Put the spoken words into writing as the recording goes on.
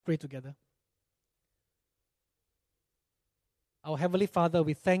pray together. Our Heavenly Father,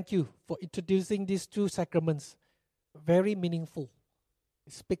 we thank you for introducing these two sacraments. Very meaningful.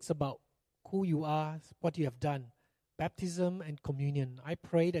 It speaks about who you are, what you have done. Baptism and communion. I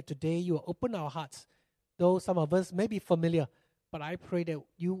pray that today you will open our hearts. Though some of us may be familiar, but I pray that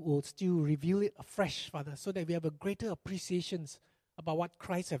you will still reveal it afresh, Father, so that we have a greater appreciation about what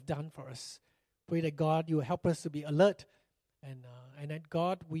Christ has done for us. Pray that God, you will help us to be alert, and that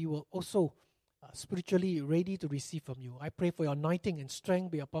God, we will also spiritually ready to receive from you. I pray for your anointing and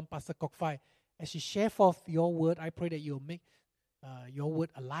strength be upon Pastor Kok Fai. As she share forth your word, I pray that you will make your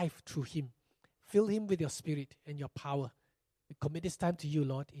word alive through him. Fill him with your spirit and your power. We commit this time to you,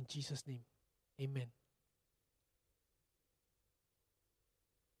 Lord, in Jesus' name. Amen.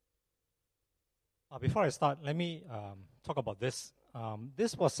 Before I start, let me talk about this.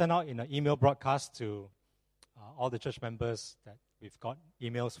 This was sent out in an email broadcast to all the church members that we've got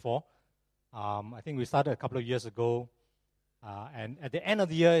emails for. I think we started a couple of years ago. And at the end of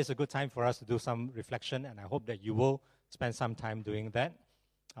the year is a good time for us to do some reflection, and I hope that you will spend some time doing that.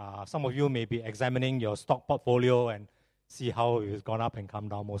 Some of you may be examining your stock portfolio and see how it's gone up and come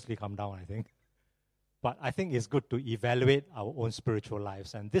down, mostly come down, I think. But I think it's good to evaluate our own spiritual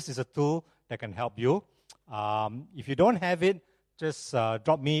lives, and this is a tool that can help you. If you don't have it, just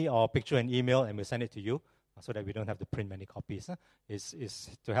drop me or picture an email and we'll send it to you so that we don't have to print many copies. It's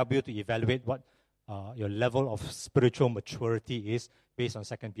to help you to evaluate what your level of spiritual maturity is based on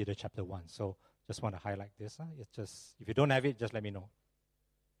 2 Peter chapter 1. So just want to highlight this. It's just, if you don't have it, just let me know.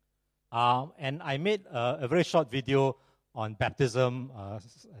 And I made a very short video on baptism, I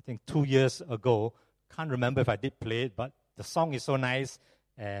think 2 years ago. Can't remember if I did play it, but the song is so nice,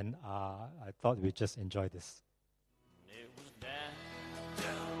 and I thought we'd just enjoy this. It was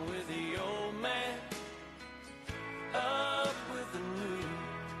down with the old man, up with the new,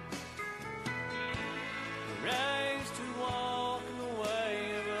 raised to walk in the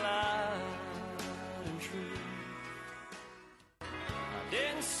way of light and truth. I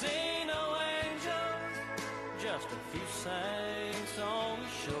didn't see no angels, just a few saints on the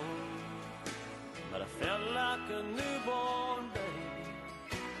shore. But I felt like a newborn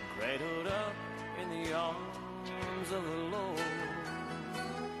baby, cradled up in the arms of the Lord.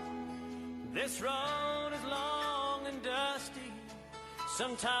 This road is long and dusty.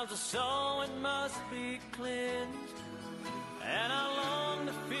 Sometimes the soul, it must be cleansed. And I long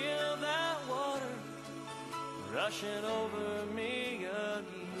to feel that water rushing over me again.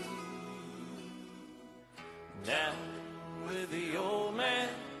 Down with the old man,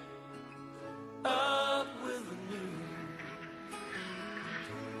 up with the new,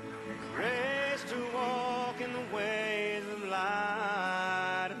 raised to walk in the ways of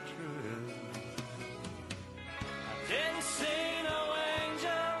light and truth. I didn't see no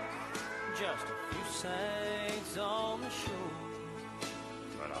angel, just a few saints on the shore.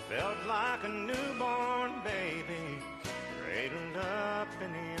 But I felt like a newborn baby, cradled up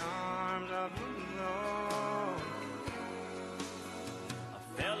in the arms of the Lord.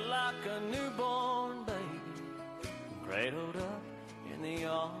 Felt like a newborn baby, cradled up in the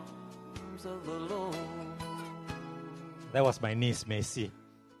arms of the Lord. That was my niece, Macy.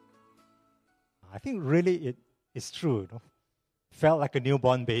 I think really it's true. Felt like a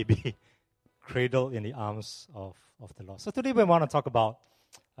newborn baby, cradled in the arms of the Lord. So today we want to talk about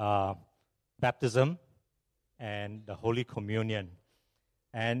baptism and the Holy Communion.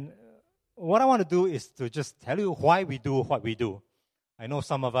 And what I want to do is to just tell you why we do what we do. I know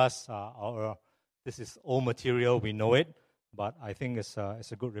some of us, this is old material, we know it, but I think it's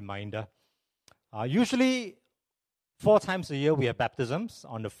a good reminder. Usually, 4 times a year we have baptisms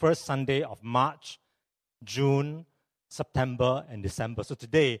on the first Sunday of March, June, September, and December. So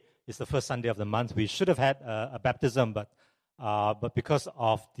today is the first Sunday of the month. We should have had a baptism, but because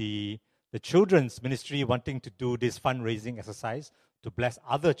of the children's ministry wanting to do this fundraising exercise to bless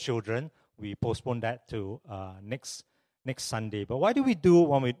other children, we postponed that to next Sunday. But why do we do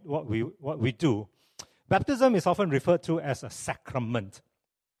what we do? Baptism is often referred to as a sacrament.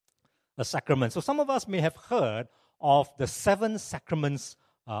 A sacrament. So some of us may have heard of the 7 sacraments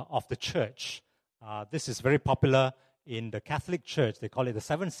of the church. This is very popular in the Catholic Church. They call it the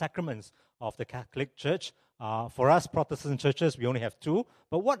 7 sacraments of the Catholic Church. For us Protestant churches, we only have 2.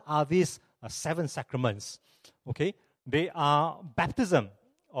 But what are these 7 sacraments? Okay, they are baptism,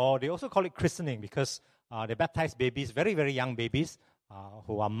 or they also call it christening, because they baptize babies, very, very young babies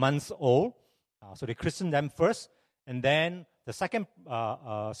who are months old. So they christen them first. And then the second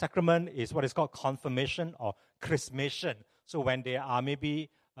sacrament is what is called confirmation or chrismation. So when they are maybe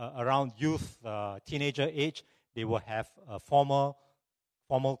around youth, teenager age, they will have a formal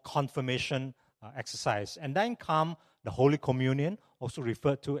formal confirmation exercise. And then come the Holy Communion, also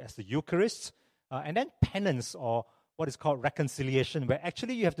referred to as the Eucharist, and then penance, or what is called reconciliation, where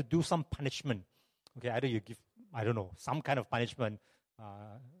actually you have to do some punishment. Okay, either you give, I don't know, some kind of punishment,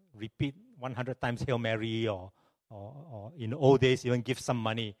 repeat 100 times Hail Mary, or in the old days, even give some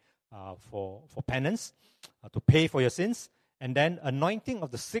money for penance, to pay for your sins. And then anointing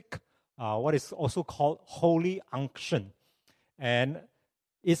of the sick, what is also called holy unction. And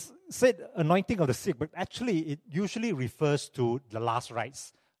it's said anointing of the sick, but actually it usually refers to the last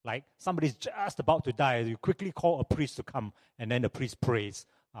rites. Like somebody's just about to die, you quickly call a priest to come, and then the priest prays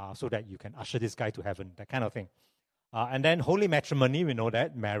so that you can usher this guy to heaven, that kind of thing. And then holy matrimony, we know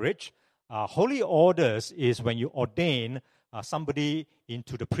that, marriage. Holy orders is when you ordain somebody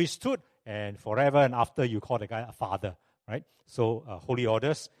into the priesthood, and forever and after you call the guy a father, right? So holy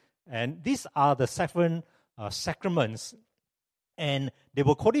orders. And these are the 7 sacraments, and they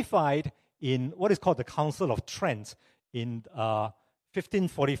were codified in what is called the Council of Trent in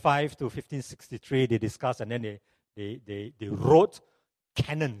 1545 to 1563. They discussed, and then they wrote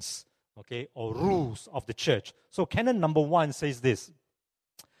canons, okay, or rules of the church. So canon number 1 says this: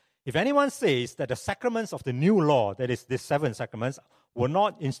 if anyone says that the sacraments of the new law, that is these 7 sacraments, were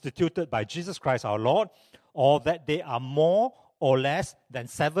not instituted by Jesus Christ our Lord, or that they are more or less than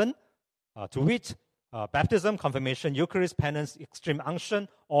 7, to wit, baptism, confirmation, Eucharist, penance, extreme unction,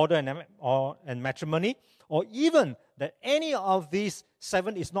 order, and matrimony, or even that any of these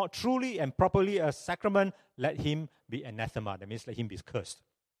 7 is not truly and properly a sacrament, let him be anathema. That means let him be cursed.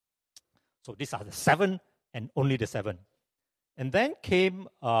 So these are the 7 and only the 7. And then came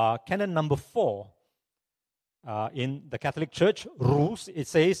canon number 4 in the Catholic Church rules. It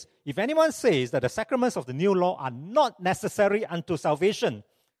says, if anyone says that the sacraments of the new law are not necessary unto salvation,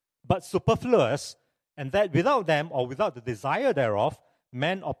 but superfluous, and that without them or without the desire thereof,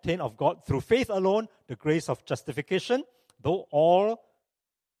 men obtain of God through faith alone the grace of justification, though all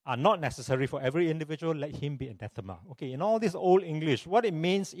are not necessary for every individual, let him be anathema. Okay, in all this old English, what it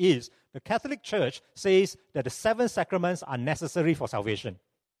means is the Catholic Church says that the 7 sacraments are necessary for salvation.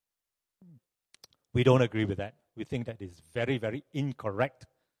 We don't agree with that. We think that is very, very incorrect.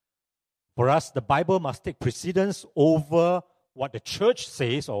 For us, the Bible must take precedence over what the church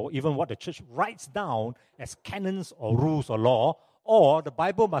says, or even what the church writes down as canons or rules or law, or the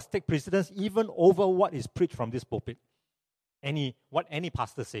Bible must take precedence even over what is preached from this pulpit. What any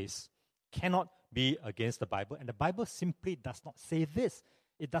pastor says cannot be against the Bible, and the Bible simply does not say this.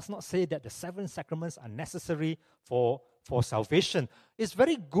 It does not say that the 7 sacraments are necessary for salvation. It's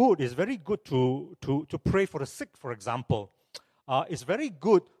very good to pray for the sick, for example. It's very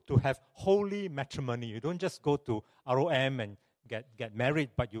good to have holy matrimony. You don't just go to ROM and get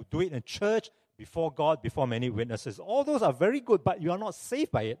married, but you do it in church, before God, before many witnesses. All those are very good, but you are not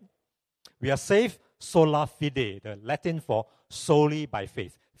saved by it. We are saved sola fide, the Latin for solely by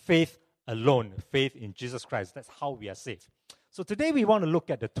faith. Faith alone, faith in Jesus Christ. That's how we are saved. So today we want to look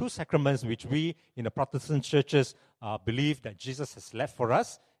at the 2 sacraments which we in the Protestant churches believe that Jesus has left for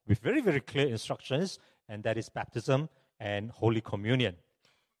us with very, very clear instructions, and that is baptism and Holy Communion.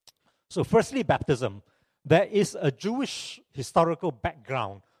 So firstly, baptism. There is a Jewish historical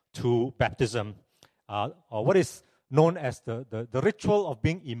background to baptism, or what is known as the ritual of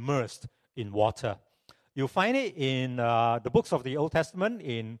being immersed in water. You'll find it in the books of the Old Testament,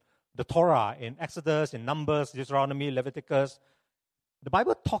 in the Torah, in Exodus, in Numbers, Deuteronomy, Leviticus. The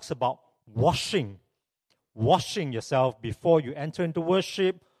Bible talks about washing yourself before you enter into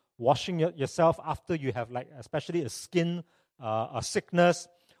worship, washing yourself after you have, like, especially a sickness,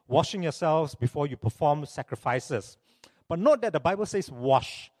 washing yourselves before you perform sacrifices. But note that the Bible says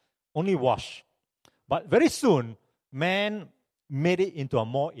wash, only wash. But very soon, man made it into a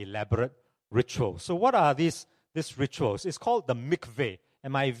more elaborate ritual. So what are these rituals? It's called the mikveh,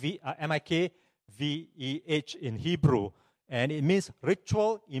 M-I-K-V-E-H in Hebrew, and it means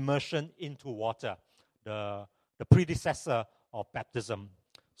ritual immersion into water, the predecessor of baptism.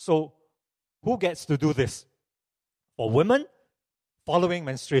 So who gets to do this? For women, following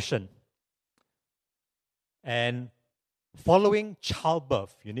menstruation. And following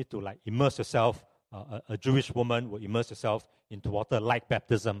childbirth, you need to immerse yourself. A Jewish woman will immerse herself into water like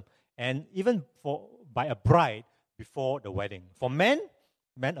baptism. And even by a bride before the wedding. For men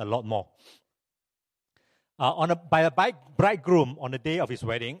a lot more. By a bridegroom on the day of his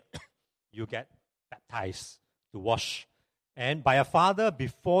wedding, you get baptized to wash. And by a father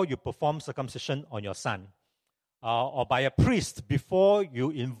before you perform circumcision on your son. Or by a priest before you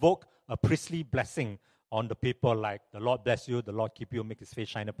invoke a priestly blessing on the people, like the Lord bless you, the Lord keep you, make his face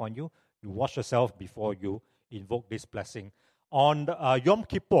shine upon you. You wash yourself before you invoke this blessing. on Yom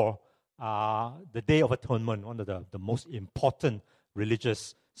Kippur, the Day of Atonement, one of the most important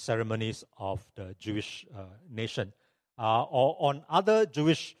religious ceremonies of the Jewish nation, or on other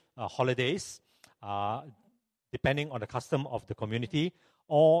Jewish holidays, depending on the custom of the community,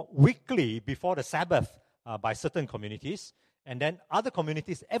 or weekly before the Sabbath by certain communities, and then other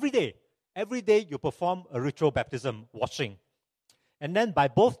communities every day you perform a ritual baptism washing. And then by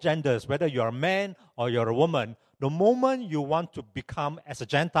both genders, whether you're a man or you're a woman, the moment you want to become, as a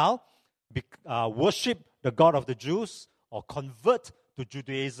Gentile, worship the God of the Jews or convert to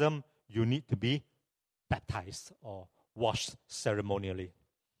Judaism, you need to be baptized or washed ceremonially.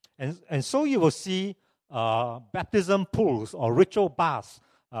 And so you will see baptism pools or ritual baths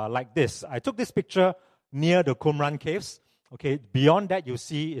like this. I took this picture near the Qumran caves. Okay, beyond that you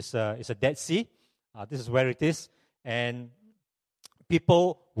see is a Dead Sea. This is where it is. And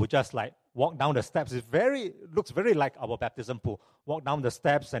people would just like walk down the steps. It looks very like our baptism pool. Walk down the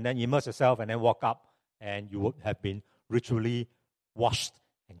steps and then immerse yourself and then walk up, and you would have been ritually washed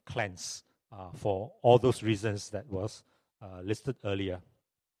and cleansed for all those reasons that was listed earlier.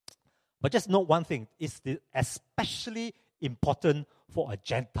 But just note one thing, it's especially important for a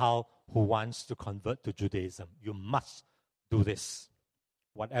Gentile who wants to convert to Judaism. You must do this.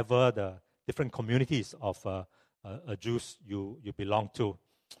 Whatever the different communities of Jews you belong to.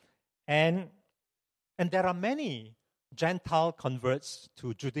 And there are many Gentile converts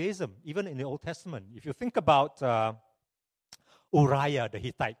to Judaism, even in the Old Testament. If you think about Uriah the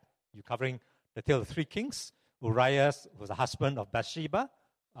Hittite, you're covering the tale of 3 kings. Uriah was the husband of Bathsheba,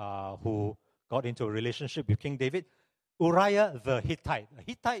 who got into a relationship with King David. Uriah the Hittite. The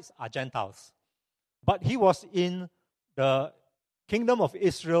Hittites are Gentiles. But he was in the kingdom of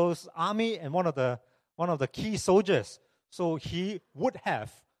Israel's army and one of the key soldiers. So he would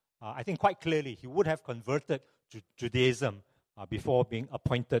have, I think quite clearly, he would have converted to Judaism before being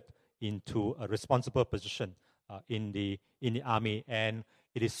appointed into a responsible position in the army. And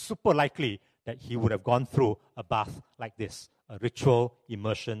it is super likely that he would have gone through a bath like this, a ritual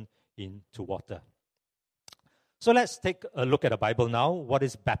immersion into water. So let's take a look at the Bible now. What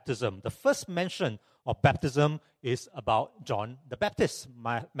is baptism? The first mention of baptism is about John the Baptist.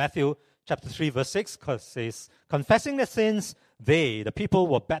 Matthew chapter 3 verse 6 says, confessing their sins, the people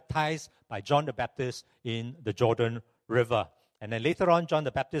were baptized by John the Baptist in the Jordan River. And then later on, John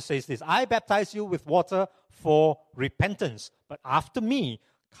the Baptist says this, I baptize you with water for repentance, but after me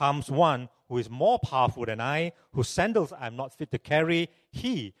comes one who is more powerful than I, whose sandals I am not fit to carry.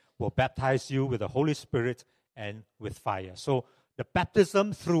 He will baptize you with the Holy Spirit and with fire. So the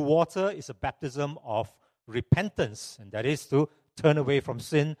baptism through water is a baptism of repentance, and that is to turn away from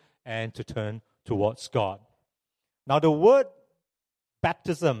sin and to turn towards God. Now the word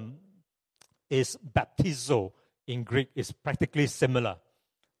baptism is baptizo in Greek, is practically similar.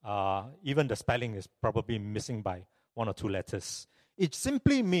 Even the spelling is probably missing by 1 or 2 letters. It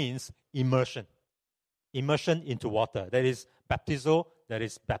simply means immersion. Immersion into water. That is baptizo, that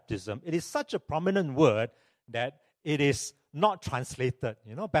is baptism. It is such a prominent word that it is not translated.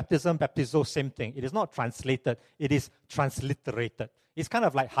 You know, baptism, baptizo, same thing. It is not translated. It is transliterated. It's kind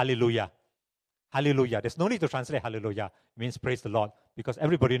of like hallelujah. Hallelujah. There's no need to translate hallelujah. It means praise the Lord, because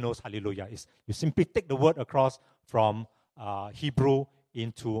everybody knows hallelujah. You simply take the word across from Hebrew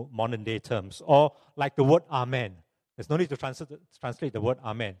into modern day terms. Or like the word amen. There's no need to translate the word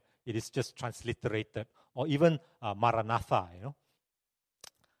amen. It is just transliterated. Or even Maranatha, you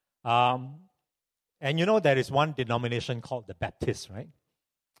know. And you know there is one denomination called the Baptist, right?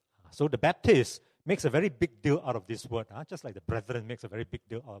 So the Baptist makes a very big deal out of this word, just like the brethren makes a very big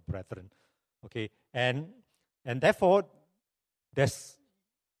deal out of brethren. Okay, and therefore, there's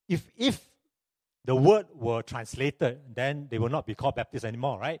if the word were translated, then they will not be called Baptists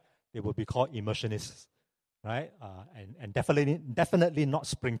anymore, right? They will be called immersionists, right? And definitely not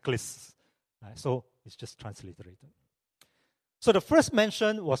sprinklers. Right? So it's just transliterated. So the first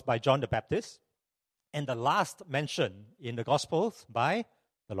mention was by John the Baptist, and the last mention in the Gospels by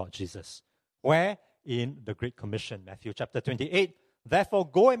the Lord Jesus. Where? In the Great Commission, Matthew chapter 28. Therefore,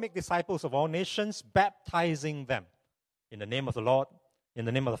 go and make disciples of all nations, baptizing them in the name of the Lord, in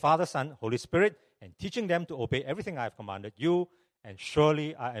the name of the Father, Son, Holy Spirit, and teaching them to obey everything I have commanded you, and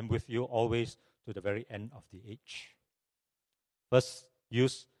surely I am with you always to the very end of the age. First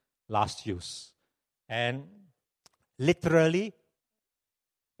use, last use. And literally,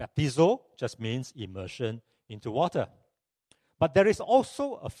 baptizo just means immersion into water. But there is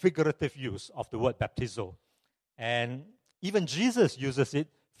also a figurative use of the word baptizo. And even Jesus uses it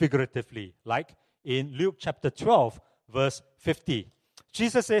figuratively, like in Luke chapter 12, verse 50.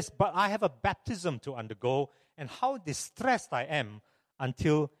 Jesus says, but I have a baptism to undergo, and how distressed I am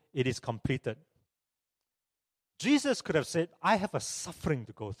until it is completed. Jesus could have said, I have a suffering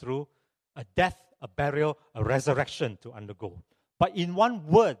to go through, a death, a burial, a resurrection to undergo. But in one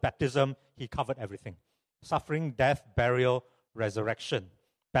word, baptism, he covered everything. Suffering, death, burial, resurrection.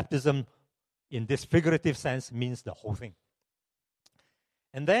 Baptism, in this figurative sense, means the whole thing.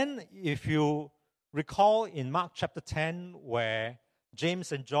 And then, if you recall in Mark chapter 10, where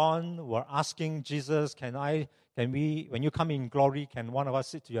James and John were asking Jesus, when you come in glory, can one of us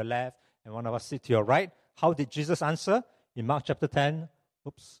sit to your left and one of us sit to your right? How did Jesus answer? In Mark chapter 10,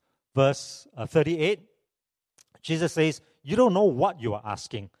 verse 38, Jesus says, you don't know what you are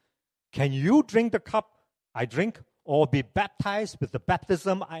asking. Can you drink the cup I drink, or be baptized with the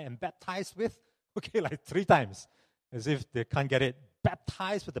baptism I am baptized with? Okay, like 3 times, as if they can't get it.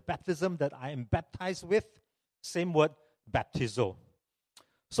 Baptized with the baptism that I am baptized with. Same word, baptizo.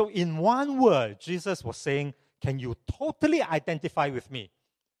 So in one word, Jesus was saying, can you totally identify with me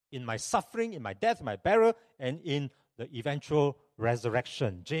in my suffering, in my death, in my burial, and in the eventual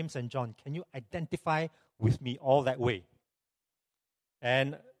resurrection? James and John, can you identify with me all that way?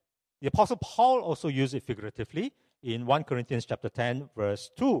 And the Apostle Paul also used it figuratively in 1 Corinthians chapter 10,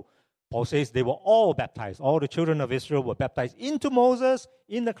 verse 2. Paul says they were all baptized. All the children of Israel were baptized into Moses,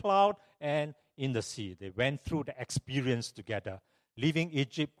 in the cloud, and in the sea. They went through the experience together, leaving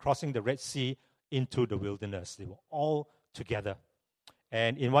Egypt, crossing the Red Sea into the wilderness. They were all together.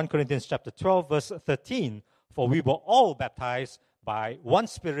 And in 1 Corinthians chapter 12, verse 13, for we were all baptized by one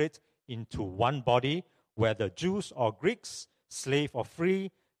Spirit into one body, whether Jews or Greeks, slave or free,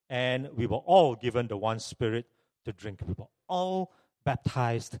 and we were all given the one Spirit to drink. We were all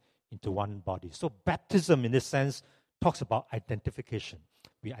baptized into one body. So baptism, in this sense, talks about identification.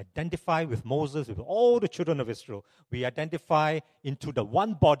 We identify with Moses, with all the children of Israel. We identify into the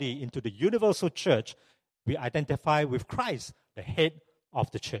one body, into the universal church. We identify with Christ, the head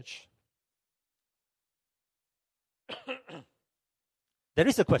of the church. There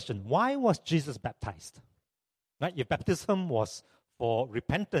is a question. Why was Jesus baptized? Right? If baptism was for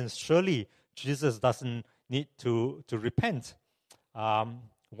repentance, surely Jesus doesn't need to repent.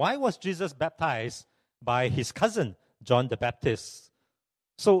 Why was Jesus baptized by his cousin, John the Baptist?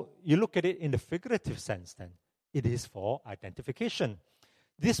 So you look at it in the figurative sense then. It is for identification.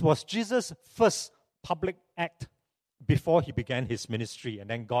 This was Jesus' first public act before he began his ministry. And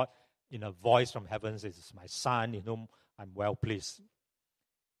then God, in a voice from heaven, says, "This is my son in whom I'm well pleased."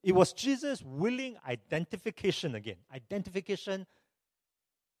 It was Jesus' willing identification again. Identification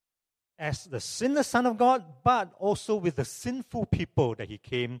as the sinless Son of God, but also with the sinful people that he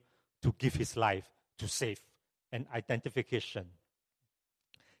came to give his life to save. And identification.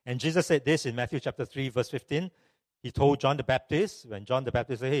 And Jesus said this in Matthew chapter 3, verse 15. He told John the Baptist, when John the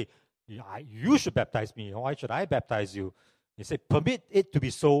Baptist said, "Hey, you should baptize me. Why should I baptize you?" He said, "Permit it to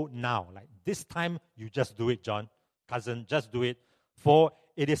be so now." Like this time, you just do it, John. Cousin, just do it. For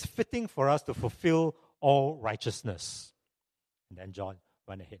it is fitting for us to fulfill all righteousness. And then John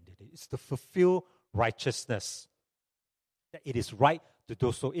went ahead and did it. It's to fulfill righteousness. That it is right to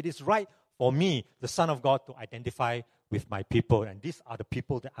do so. It is right for me, the Son of God, to identify with my people. And these are the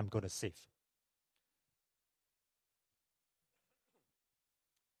people that I'm going to save.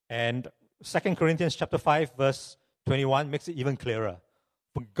 And 2 Corinthians chapter 5, verse 21 makes it even clearer.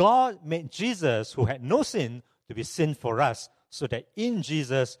 For God made Jesus, who had no sin, to be sin for us, so that in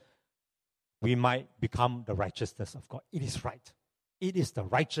Jesus we might become the righteousness of God. It is right. It is the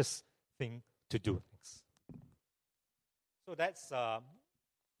righteous thing to do. So that's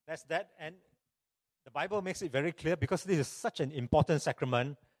that. And the Bible makes it very clear, because this is such an important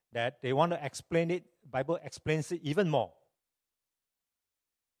sacrament that they want to explain it. The Bible explains it even more.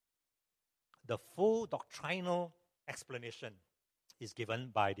 The full doctrinal explanation is given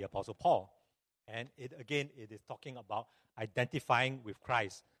by the Apostle Paul. And it is talking about identifying with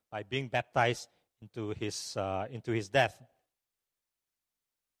Christ by being baptized into his death.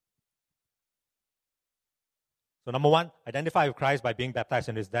 So number one, identify with Christ by being baptized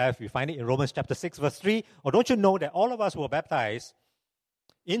in his death. We find it in Romans chapter 6, verse 3. Or don't you know that all of us who were baptized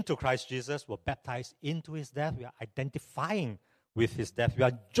into Christ Jesus were baptized into his death? We are identifying with his death. We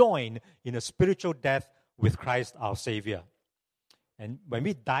are joined in a spiritual death with Christ our Savior. And when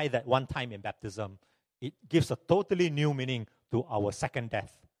we die that one time in baptism, it gives a totally new meaning to our second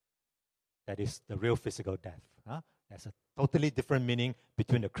death. That is the real physical death. There's a totally different meaning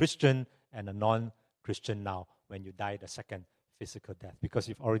between a Christian and a non-Christian now when you die the second physical death, because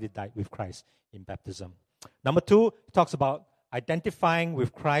you've already died with Christ in baptism. Number two, it talks about identifying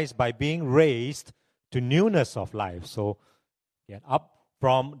with Christ by being raised to newness of life. So get up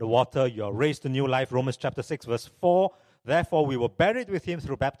from the water, you are raised to new life. Romans chapter 6, verse 4. Therefore, we were buried with him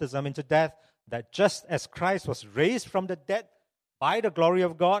through baptism into death, that just as Christ was raised from the dead by the glory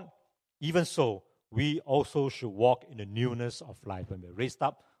of God, even so, we also should walk in the newness of life. When we're raised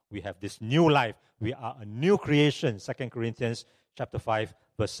up, we have this new life. We are a new creation. 2 Corinthians chapter 5,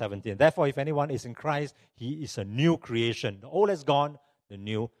 verse 17. Therefore, if anyone is in Christ, he is a new creation. The old has gone, the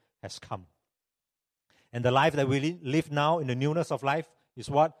new has come. And the life that we live now in the newness of life is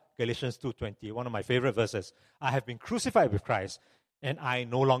what? Galatians 2:20, one of my favorite verses. I have been crucified with Christ, and I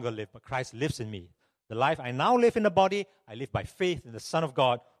no longer live, but Christ lives in me. The life I now live in the body, I live by faith in the Son of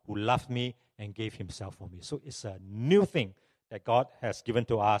God who loved me and gave himself for me. So it's a new thing that God has given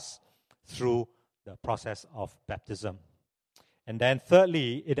to us through the process of baptism. And then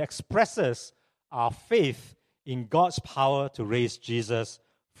thirdly, it expresses our faith in God's power to raise Jesus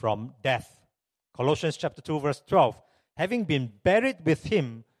from death. Colossians chapter 2, verse 12. Having been buried with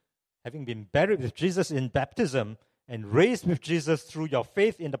Jesus in baptism, and raised with Jesus through your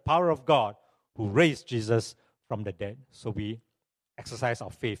faith in the power of God, who raised Jesus from the dead. So we exercise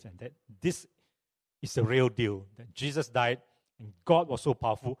our faith, and that this is the real deal, that Jesus died, and God was so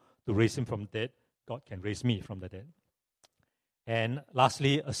powerful to raise him from the dead. God can raise me from the dead. And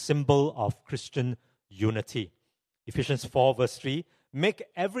lastly, a symbol of Christian unity. Ephesians 4, verse 3. Make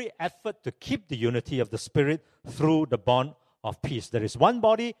every effort to keep the unity of the Spirit through the bond of peace. There is one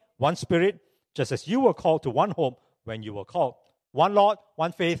body, one Spirit, just as you were called to one hope when you were called. One Lord,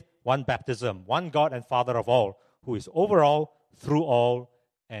 one faith, one baptism, one God and Father of all, who is over all, through all,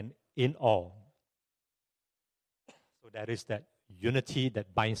 and in all. So there is that unity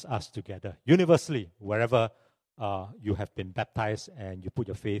that binds us together universally, wherever you have been baptized and you put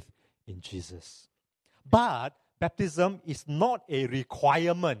your faith in Jesus. But baptism is not a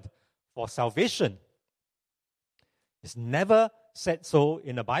requirement for salvation. It's never said so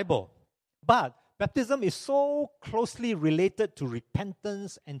in the Bible. But baptism is so closely related to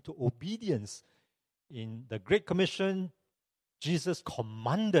repentance and to obedience. In the Great Commission, Jesus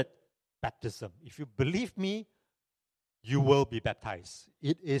commanded baptism. If you believe me, you will be baptized.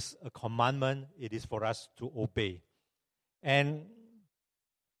 It is a commandment. It is for us to obey. And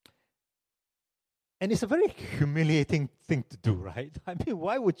it's a very humiliating thing to do, right? I mean,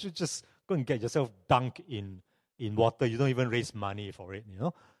 why would you just go and get yourself dunked in water? You don't even raise money for it, you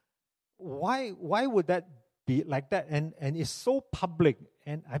know? Why would that be like that? And it's so public.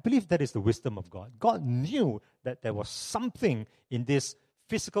 And I believe that is the wisdom of God. God knew that there was something in this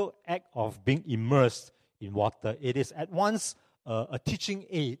physical act of being immersed in water. It is at once a teaching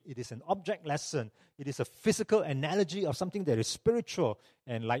aid. It is an object lesson. It is a physical analogy of something that is spiritual.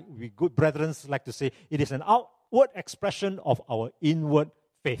 And like we good brethren like to say, it is an outward expression of our inward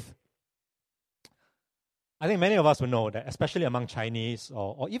faith. I think many of us will know that, especially among Chinese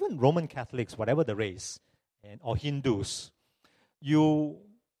or even Roman Catholics, whatever the race, or Hindus, you,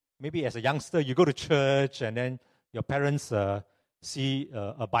 maybe as a youngster, you go to church and then your parents see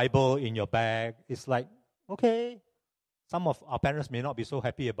a Bible in your bag. It's like, okay, some of our parents may not be so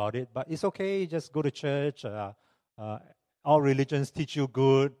happy about it, but it's okay, just go to church. All religions teach you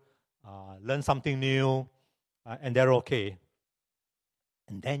good, learn something new, and they're okay.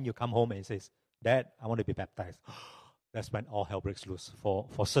 And then you come home and it says, Dad, I want to be baptized. That's when all hell breaks loose for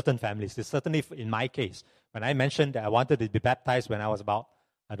certain families. Certainly in my case, when I mentioned that I wanted to be baptized when I was about,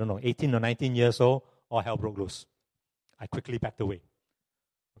 18 or 19 years old, all hell broke loose. I quickly backed away.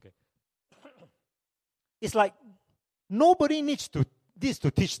 Okay. It's like nobody needs this to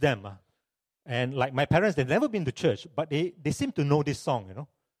teach them. And like my parents, they've never been to church, but they seem to know this song, you know.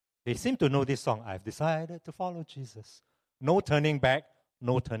 They seem to know this song. I've decided to follow Jesus. No turning back,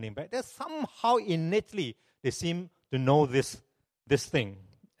 no turning back. There's somehow innately they seem to know this thing.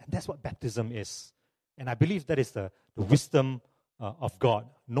 And that's what baptism is. And I believe that is the wisdom of God.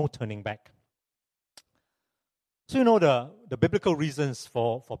 No turning back. So you know the biblical reasons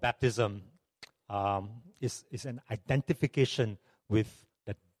for baptism is an identification with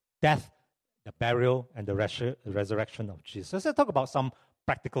the death, the burial, and the resurrection of Jesus. Let's talk about some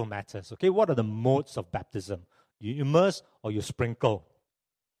practical matters. Okay, what are the modes of baptism? You immerse or you sprinkle.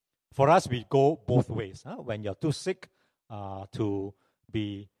 For us, we go both ways. When you're too sick to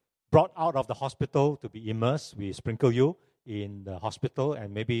be brought out of the hospital to be immersed, we sprinkle you in the hospital.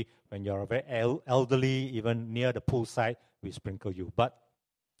 And maybe when you're very elderly, even near the poolside, we sprinkle you. But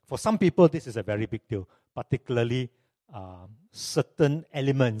for some people, this is a very big deal, particularly certain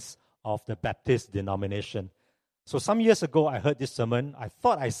elements of the Baptist denomination. So some years ago, I heard this sermon. I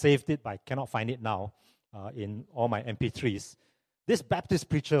thought I saved it, but I cannot find it now in all my MP3s. This Baptist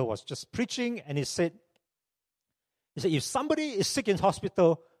preacher was just preaching, and he said, He said, if somebody is sick in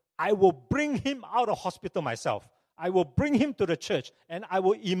hospital, I will bring him out of hospital myself. I will bring him to the church and I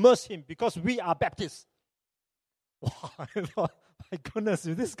will immerse him because we are Baptists. Wow, I thought, my goodness,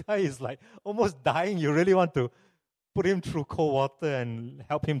 if this guy is like almost dying, you really want to put him through cold water and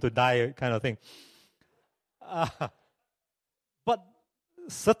help him to die, kind of thing. But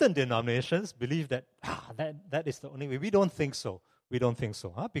certain denominations believe that that is the only way. We don't think so. We don't think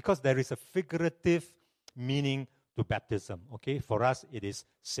so. Because there is a figurative meaning to baptism. Okay, for us it is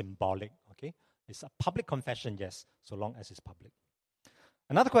symbolic. Okay, it's a public confession, yes, so long as it's public.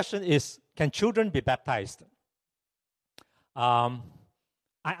 Another question is, can children be baptized? I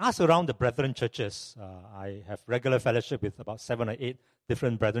asked around the brethren churches. I have regular fellowship with about 7 or 8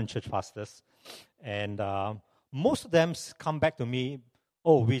 different brethren church pastors. And most of them come back to me,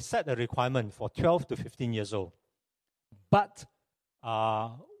 we set a requirement for 12 to 15 years old. But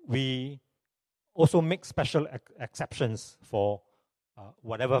we also make special exceptions for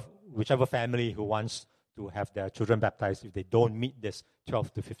whichever family who wants to have their children baptized if they don't meet this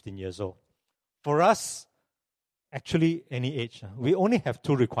 12 to 15 years old. For us, actually, any age. We only have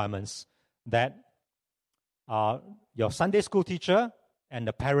 2 requirements, that your Sunday school teacher and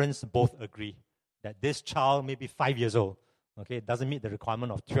the parents both agree that this child may be 5 years old. Okay, it doesn't meet the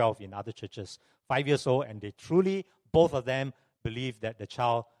requirement of 12 in other churches. 5 years old, and they truly, both of them, believe that the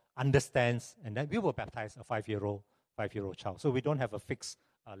child understands, and then we will baptize a 5-year-old child. So we don't have a fixed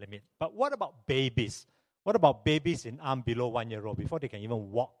limit. But what about babies? What about babies in arm below 1 year old, before they can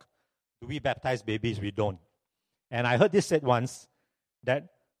even walk? Do we baptize babies? We don't. And I heard this said once, that,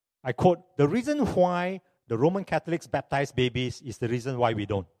 I quote, the reason why the Roman Catholics baptize babies is the reason why we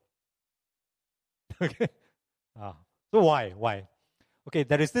don't. Okay? So why? Okay,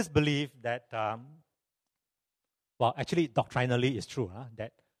 there is this belief that, actually doctrinally it's true,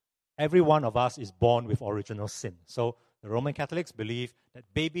 that every one of us is born with original sin. So the Roman Catholics believe that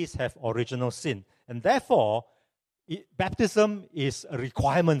babies have original sin. And therefore, baptism is a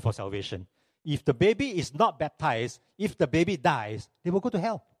requirement for salvation. If the baby is not baptized, if the baby dies, they will go to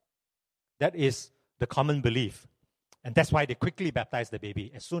hell. That is the common belief. And that's why they quickly baptize the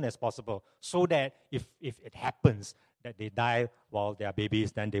baby as soon as possible, so that if it happens that they die while they are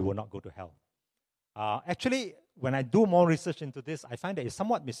babies, then they will not go to hell. Actually, when I do more research into this, I find that it's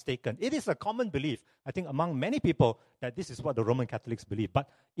somewhat mistaken. It is a common belief, I think, among many people, that this is what the Roman Catholics believe. But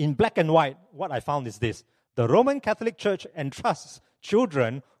in black and white, what I found is this. The Roman Catholic Church entrusts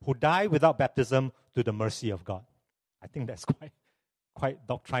children who die without baptism to the mercy of God. I think that's quite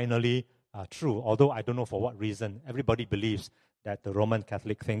doctrinally true, although I don't know for what reason. Everybody believes that the Roman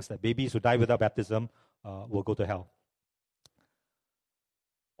Catholic thinks that babies who die without baptism will go to hell.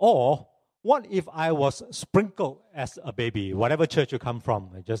 Or, what if I was sprinkled as a baby? Whatever church you come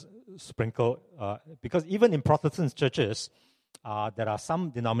from, I just sprinkle. Because even in Protestant churches, there are some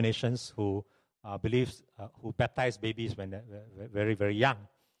denominations who who baptize babies when they're very, very young.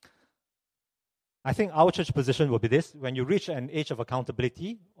 I think our church position will be this: when you reach an age of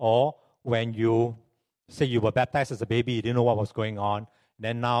accountability, or when you say you were baptized as a baby, you didn't know what was going on,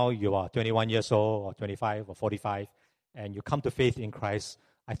 then now you are 21 years old, or 25, or 45, and you come to faith in Christ,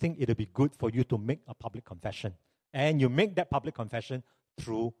 I think it'll be good for you to make a public confession. And you make that public confession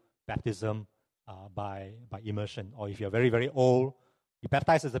through baptism by immersion. Or if you're very, very old, you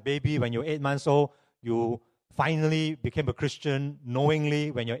baptized as a baby when you're 8 months old, you finally became a Christian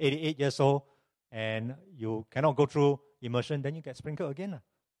knowingly when you're 88 years old, and you cannot go through immersion, then you get sprinkled again.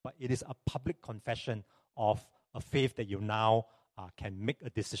 But it is a public confession of a faith that you now can make a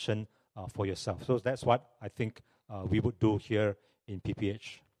decision for yourself. So that's what I think we would do here in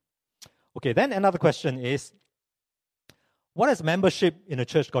PPH. Okay, then another question is, what has membership in a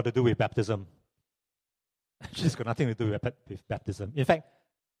church got to do with baptism? Actually, it's got nothing to do with baptism. In fact,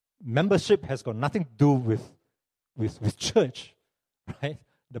 membership has got nothing to do with church, right?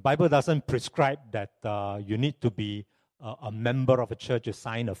 The Bible doesn't prescribe that you need to be a member of a church, you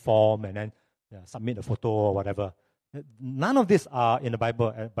sign a form and then submit a photo or whatever. None of these are in the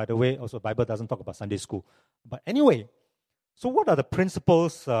Bible. By the way, also the Bible doesn't talk about Sunday school. But anyway, so what are the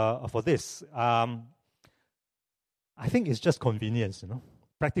principles for this? I think it's just convenience,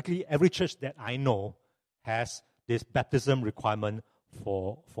 Practically every church that I know has this baptism requirement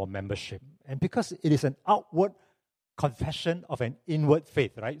for membership. And because it is an outward confession of an inward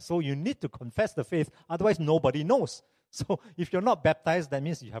faith, right? So you need to confess the faith, otherwise nobody knows. So if you're not baptized, that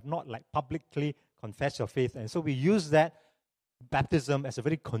means you have not publicly confessed your faith. And so we use that baptism as a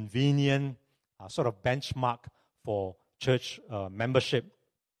very convenient sort of benchmark for church membership.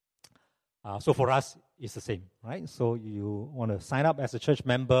 So for us, it's the same, right? So you want to sign up as a church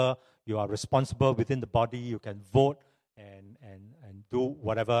member. You are responsible within the body. You can vote and do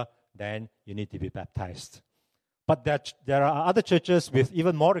whatever. Then you need to be baptized. But there are other churches with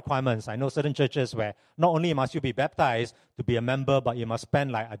even more requirements. I know certain churches where not only must you be baptized to be a member, but you must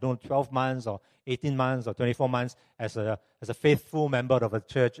spend 12 months or 18 months or 24 months as a faithful member of a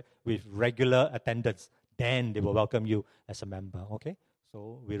church with regular attendance. Then they will welcome you as a member, okay?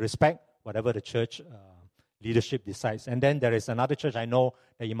 So we respect whatever the church leadership decides. And then there is another church I know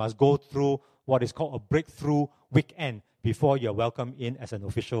that you must go through what is called a breakthrough weekend before you're welcomed in as an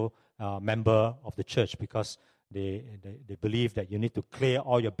official member of the church, because they believe that you need to clear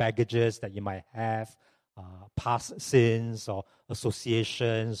all your baggages that you might have, past sins or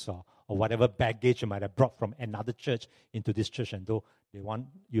associations or whatever baggage you might have brought from another church into this church, and though they want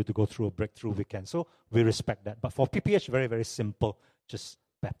you to go through a breakthrough weekend. So we respect that. But for PPH, very, very simple, just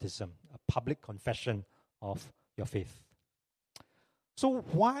baptism, a public confession of your faith. So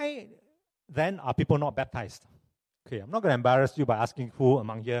why then are people not baptized? Okay, I'm not going to embarrass you by asking who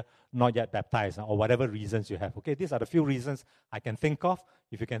among here not yet baptized, or whatever reasons you have. Okay, these are the few reasons I can think of.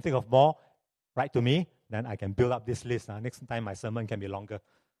 If you can think of more, write to me, then I can build up this list. Next time my sermon can be longer.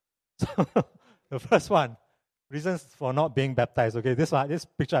 So the first one, reasons for not being baptized. Okay, this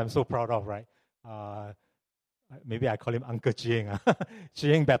picture I'm so proud of, right? Maybe I call him Uncle Chieng.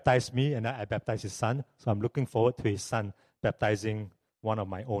 Chieng baptized me, and I baptized his son. So I'm looking forward to his son baptizing one of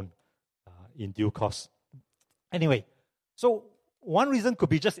my own in due course. Anyway, so one reason could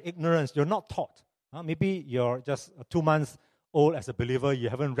be just ignorance. You're not taught. Maybe you're just 2 months old as a believer. You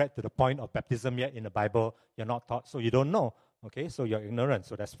haven't read to the point of baptism yet in the Bible. You're not taught, so you don't know. Okay, so you're ignorant.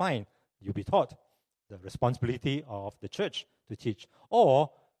 So that's fine. You'll be taught. The responsibility of the church to teach. Or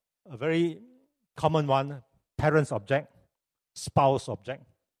a very common one, parents object, spouse object,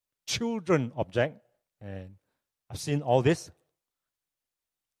 children object, and I've seen all this.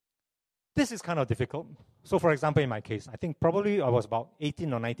 This is kind of difficult. So for example, in my case, I think probably I was about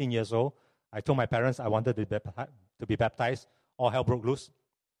 18 or 19 years old. I told my parents I wanted to be baptized. All hell broke loose.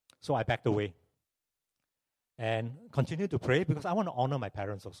 So I backed away and continued to pray because I want to honor my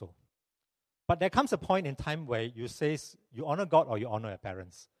parents also. But there comes a point in time where you say you honor God or you honor your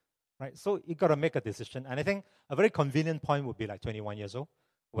parents, right? So you got to make a decision. And I think a very convenient point would be 21 years old,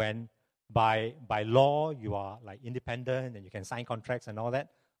 when by law you are independent and you can sign contracts and all that.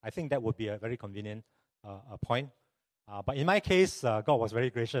 I think that would be a very convenient point. But in my case, God was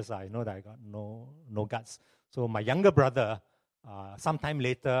very gracious. I know that I got no guts. So my younger brother, sometime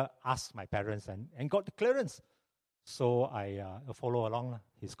later, asked my parents and got the clearance. So I follow along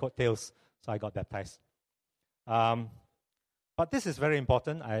his coattails. So I got baptized. But this is very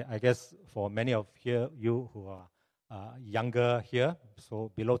important, I guess, for many of you who are younger here.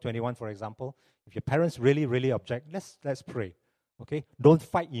 So below 21, for example, if your parents really, really object, let's pray. Okay, don't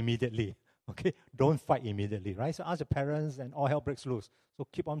fight immediately. Okay, don't fight immediately, right? So ask your parents, and all hell breaks loose. So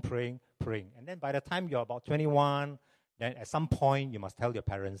keep on praying. And then by the time you're about 21, then at some point you must tell your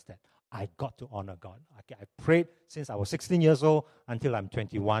parents that I got to honor God. Okay, I prayed since I was 16 years old until I'm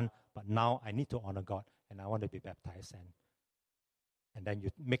 21, but now I need to honor God, and I want to be baptized. And then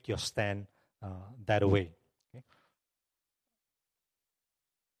you make your stand that way. Okay?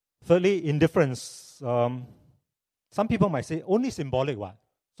 Thirdly, indifference. Some people might say, only symbolic, what?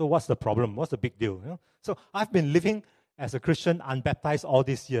 So what's the problem? What's the big deal? So I've been living as a Christian unbaptized all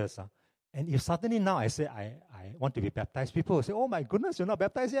these years. And if suddenly now I say I want to be baptized, people will say, oh my goodness, you're not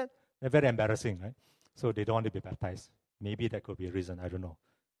baptized yet? They're very embarrassing, right? So they don't want to be baptized. Maybe that could be a reason, I don't know.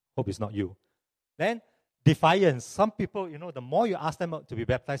 Hope it's not you. Then, defiance. Some people, the more you ask them to be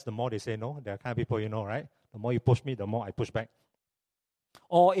baptized, the more they say no. There are kind of people, right? The more you push me, the more I push back.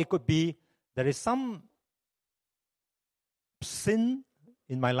 Or it could be there is some sin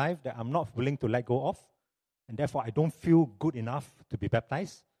in my life that I'm not willing to let go of, and therefore I don't feel good enough to be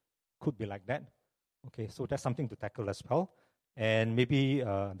baptized. Could be like that. Okay, so that's something to tackle as well. And maybe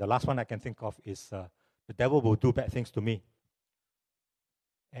the last one I can think of is the devil will do bad things to me.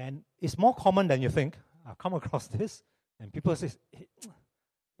 And it's more common than you think. I've come across this, and people say,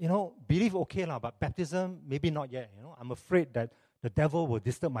 believe okay lah, but baptism, maybe not yet. I'm afraid that the devil will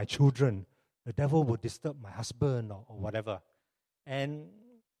disturb my children. The devil will disturb my husband or whatever. And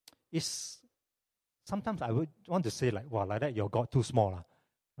sometimes I would want to say like that your God too small.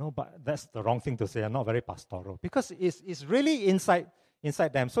 But that's the wrong thing to say. I'm not very pastoral. Because it's really inside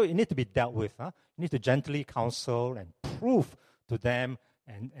them. So it needs to be dealt with. You need to gently counsel and prove to them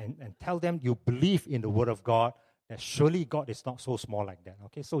and tell them you believe in the Word of God, that surely God is not so small like that.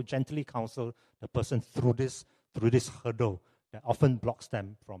 Okay, so gently counsel the person through this hurdle that often blocks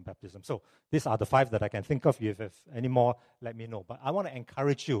them from baptism. So these are the 5 that I can think of. If you have any more, let me know. But I want to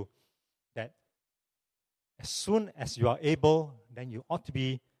encourage you that as soon as you are able, then you ought to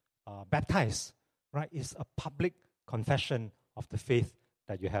be baptized, right? It's a public confession of the faith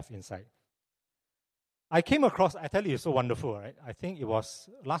that you have inside. I came across, I tell you, it's so wonderful, right? I think it was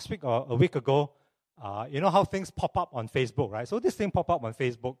last week or a week ago. You know how things pop up on Facebook, right? So this thing popped up on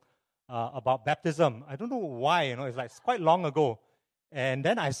Facebook about baptism. I don't know why, it's quite long ago. And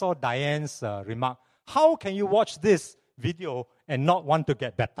then I saw Diane's remark, how can you watch this video and not want to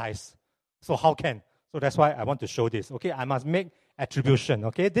get baptized? So how can? So that's why I want to show this. Okay, I must make attribution.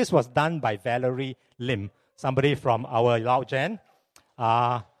 Okay, this was done by Valerie Lim, somebody from our Lao Gen.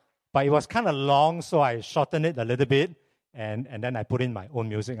 But it was kind of long, so I shortened it a little bit, and then I put in my own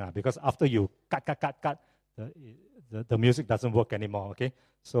music because after you cut, the music doesn't work anymore, okay?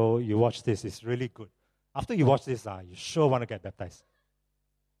 So you watch this, it's really good. After you watch this, you sure want to get baptized.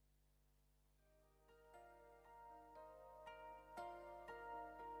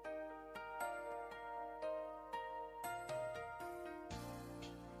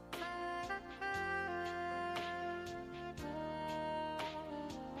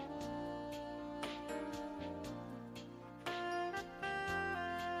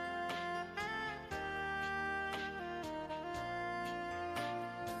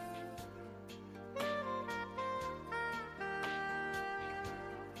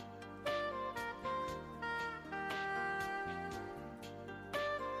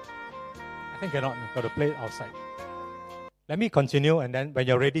 I think cannot. Got to play it outside. Let me continue, and then when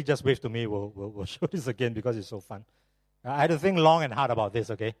you're ready, just wave to me. We'll show this again because it's so fun. I had to think long and hard about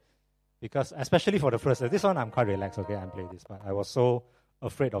this, okay? Because especially for the first, this one I'm quite relaxed, okay? I'm playing this, but I was so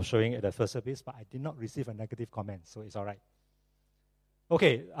afraid of showing it the first service, but I did not receive a negative comment, so it's all right.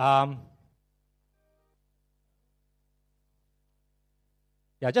 Okay.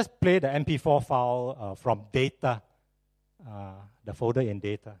 Just play the MP4 file from data, the folder in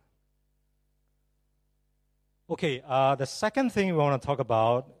data. Okay, the second thing we want to talk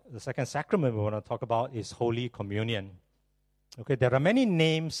about, the second sacrament we want to talk about is Holy Communion. Okay, there are many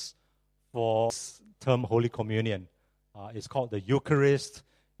names for this term Holy Communion. It's called the Eucharist,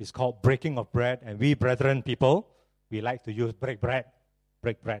 it's called breaking of bread, and we brethren people, we like to use break bread,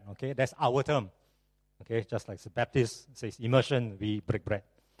 okay? That's our term, okay? Just like the Baptist says immersion, we break bread.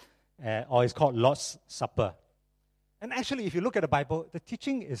 Or it's called Lord's Supper. And actually, if you look at the Bible, the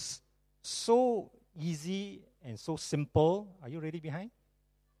teaching is so easy and so simple. Are you ready behind?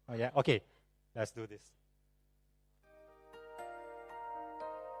 Oh, yeah? Okay, let's do this.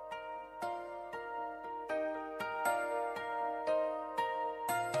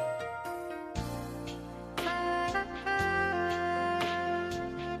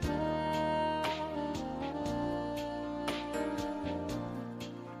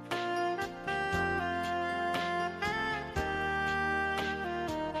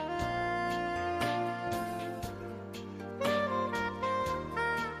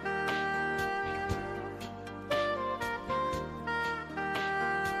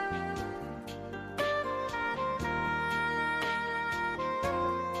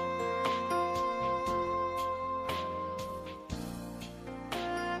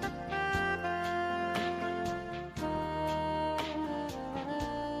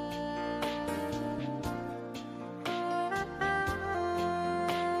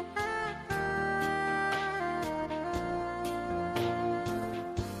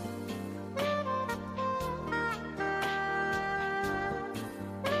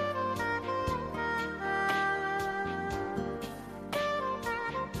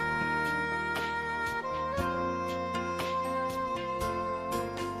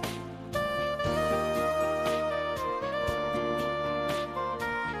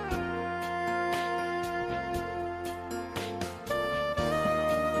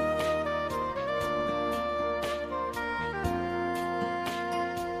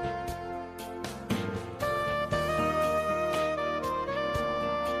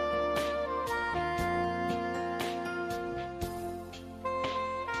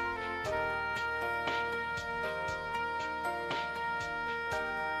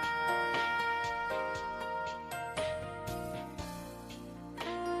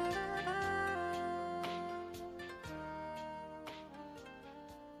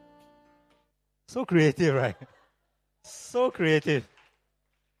 So creative, right? So creative.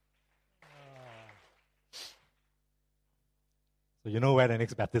 So you know where the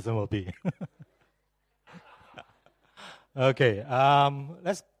next baptism will be. Okay,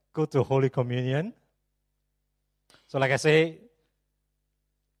 let's go to Holy Communion. So like I say,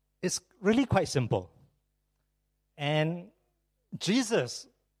 it's really quite simple. And Jesus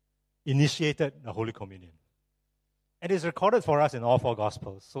initiated the Holy Communion. It is recorded for us in all four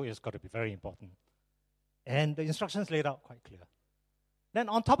Gospels, so it's got to be very important. And the instructions laid out quite clear. Then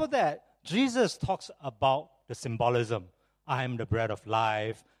on top of that, Jesus talks about the symbolism. I am the bread of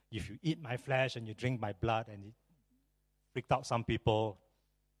life. If you eat my flesh and you drink my blood, and it freaked out some people.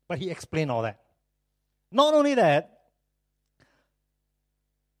 But he explained all that. Not only that,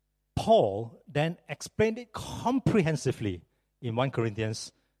 Paul then explained it comprehensively in 1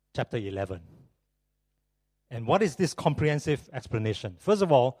 Corinthians chapter 11. And what is this comprehensive explanation? First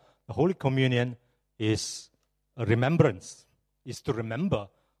of all, the Holy Communion is a remembrance, is to remember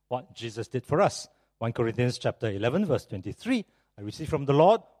what Jesus did for us. 1 Corinthians chapter 11, verse 23, I received from the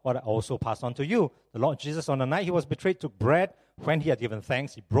Lord what I also passed on to you. The Lord Jesus, on the night he was betrayed, took bread. When he had given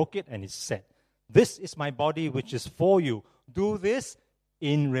thanks, he broke it and he said, "This is my body which is for you. Do this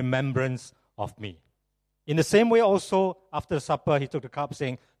in remembrance of me." In the same way also, after the supper, he took the cup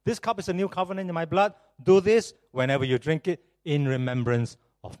saying, "This cup is a new covenant in my blood. Do this whenever you drink it in remembrance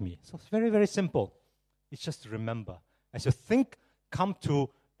of me." So it's very, very simple. It's just to remember. As you come to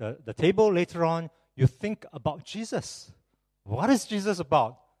the table later on, you think about Jesus. What is Jesus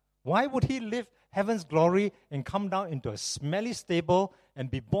about? Why would he live heaven's glory and come down into a smelly stable and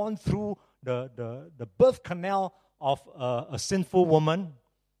be born through the birth canal of a sinful woman,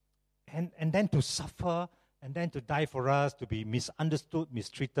 and then to suffer, and then to die for us, to be misunderstood,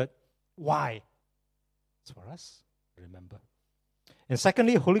 mistreated? Why? It's for us to remember. And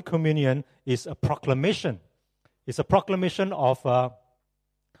secondly, Holy Communion is a proclamation. It's a proclamation of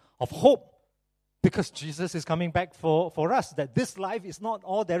hope, because Jesus is coming back for us, that this life is not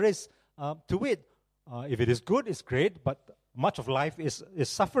all there is to it. If it is good, it's great, but much of life is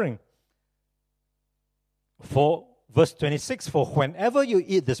suffering. For verse 26, "For whenever you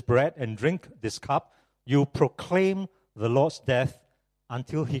eat this bread and drink this cup, you proclaim the Lord's death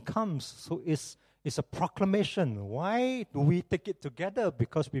until he comes." So it's a proclamation. Why do we take it together?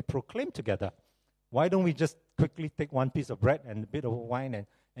 Because we proclaim together. Why don't we just quickly take one piece of bread and a bit of wine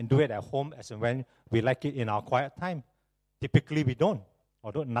and do it at home as and when we like it in our quiet time? Typically we don't.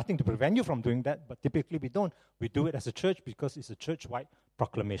 Although nothing to prevent you from doing that, but typically we don't. We do it as a church because it's a church-wide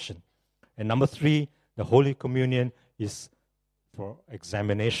proclamation. And number 3, the Holy Communion is for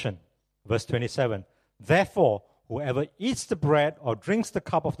examination. Verse 27, "Therefore, whoever eats the bread or drinks the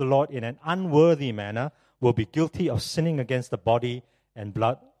cup of the Lord in an unworthy manner will be guilty of sinning against the body and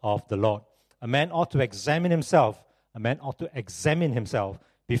blood of the Lord. A man ought to examine himself. A man ought to examine himself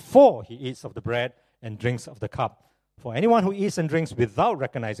before he eats of the bread and drinks of the cup. For anyone who eats and drinks without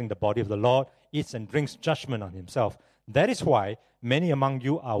recognizing the body of the Lord eats and drinks judgment on himself. That is why many among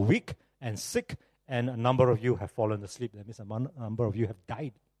you are weak and sick, and a number of you have fallen asleep." That means a number of you have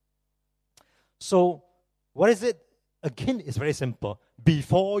died. So, what is it? Again, it's very simple.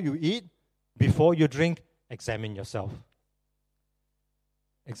 Before you eat, before you drink, examine yourself.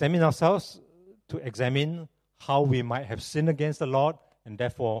 Examine ourselves to examine how we might have sinned against the Lord and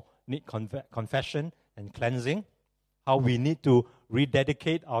therefore need confession and cleansing. How we need to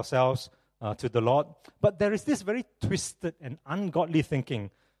rededicate ourselves to the Lord. But there is this very twisted and ungodly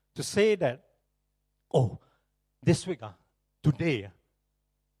thinking to say that, this week, today,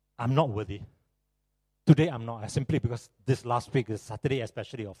 I'm not worthy. Today I'm not, simply because this last week, this Saturday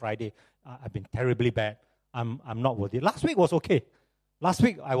especially, or Friday, I've been terribly bad. I'm not worthy. Last week was okay. Last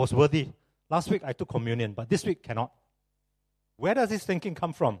week I was worthy. Last week I took communion, but this week cannot. Where does this thinking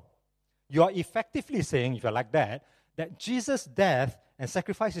come from? You are effectively saying, if you're like that Jesus' death and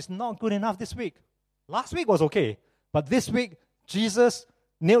sacrifice is not good enough this week. Last week was okay, but this week, Jesus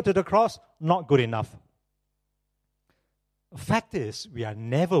nailed to the cross, not good enough. The fact is, we are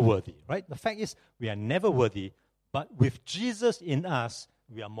never worthy, right? The fact is, we are never worthy, but with Jesus in us,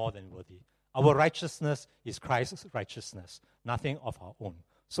 we are more than worthy. Our righteousness is Christ's righteousness, nothing of our own.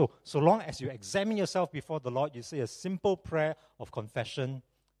 So long as you examine yourself before the Lord, you say a simple prayer of confession,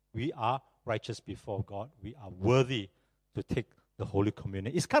 we are righteous before God. We are worthy to take the Holy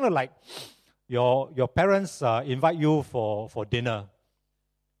Communion. It's kind of like your parents invite you for dinner,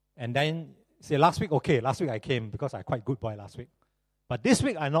 and then say, last week I came because I'm quite good boy last week. But this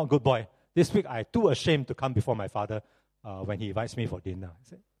week I'm not good boy. This week I'm too ashamed to come before my father when he invites me for dinner.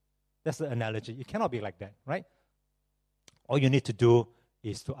 That's the analogy. It cannot be like that, right? All you need to do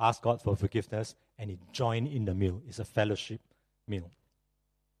is to ask God for forgiveness and join in the meal. It's a fellowship meal.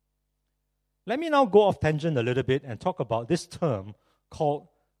 Let me now go off tangent a little bit and talk about this term called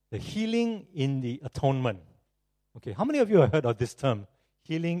the healing in the atonement. Okay, how many of you have heard of this term,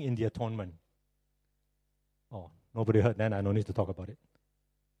 healing in the atonement? Oh, nobody heard, then I don't need to talk about it.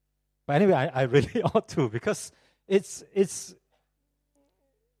 But anyway, I really ought to, because it's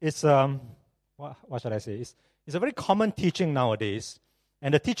it's what should I say? It's a very common teaching nowadays,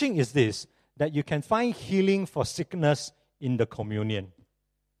 and the teaching is this: that you can find healing for sickness in the communion.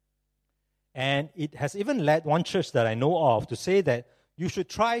 And it has even led one church that I know of to say that you should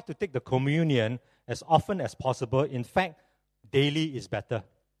try to take the communion as often as possible. In fact, daily is better,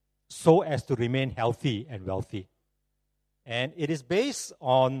 so as to remain healthy and wealthy. And it is based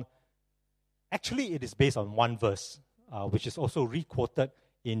on one verse, which is also re-quoted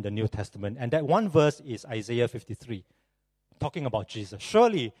in the New Testament. And that one verse is Isaiah 53, talking about Jesus.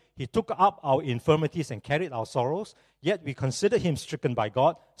 Surely he took up our infirmities and carried our sorrows, yet we consider him stricken by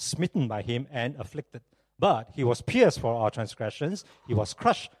God, smitten by him, and afflicted. But he was pierced for our transgressions, he was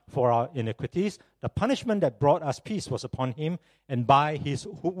crushed for our iniquities. The punishment that brought us peace was upon him, and by his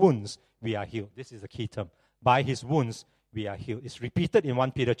wounds we are healed. This is the key term. By his wounds we are healed. It's repeated in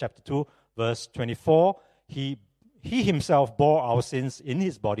 1 Peter chapter 2, verse 24. He himself bore our sins in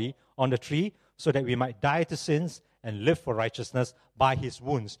his body on the tree, so that we might die to sins and live for righteousness. By his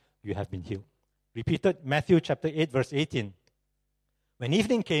wounds you have been healed. Repeated Matthew chapter 8, verse 18. When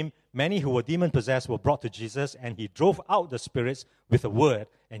evening came, many who were demon-possessed were brought to Jesus, and he drove out the spirits with a word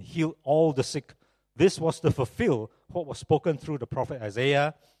and healed all the sick. This was to fulfill what was spoken through the prophet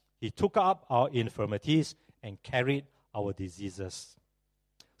Isaiah. He took up our infirmities and carried our diseases.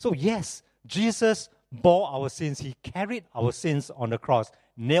 So yes, Jesus bore our sins. He carried our sins on the cross,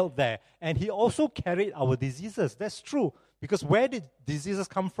 nailed there. And he also carried our diseases. That's true. Because where did diseases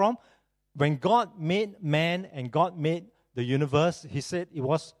come from? When God made man and God made the universe, he said it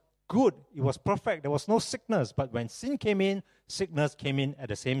was good, it was perfect, there was no sickness. But when sin came in, sickness came in at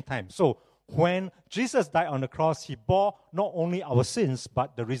the same time. So when Jesus died on the cross, he bore not only our sins,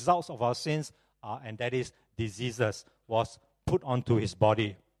 but the results of our sins, and that is diseases, was put onto his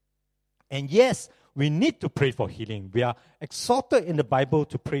body. And yes, we need to pray for healing. We are exhorted in the Bible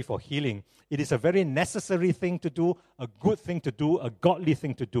to pray for healing. It is a very necessary thing to do, a good thing to do, a godly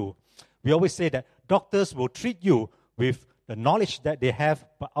thing to do. We always say that doctors will treat you with the knowledge that they have,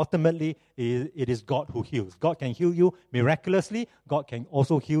 but ultimately it is God who heals. God can heal you miraculously. God can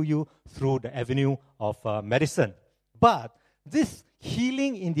also heal you through the avenue of medicine. But this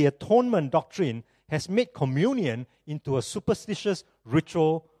healing in the atonement doctrine has made communion into a superstitious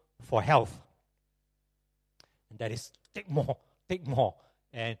ritual for health. And that is, take more,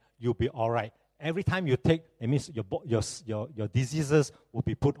 and you'll be all right. Every time you take, it means your diseases will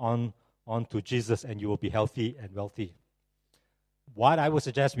be put onto Jesus, and you will be healthy and wealthy. What I would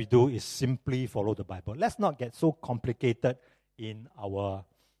suggest we do is simply follow the Bible. Let's not get so complicated in our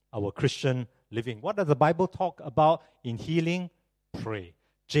Christian living. What does the Bible talk about in healing? Pray.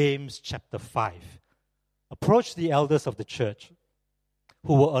 James chapter 5. Approach the elders of the church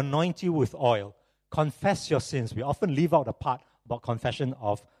who will anoint you with oil. Confess your sins. We often leave out the part about confession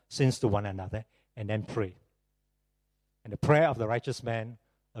of sins to one another, and then pray. And the prayer of the righteous man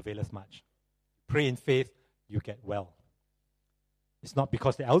availeth much. Pray in faith, you get well. It's not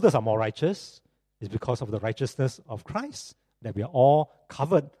because the elders are more righteous, it's because of the righteousness of Christ that we are all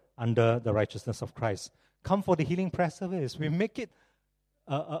covered under the righteousness of Christ. Come for the healing prayer service. We make it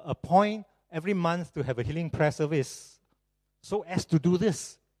a point every month to have a healing prayer service so as to do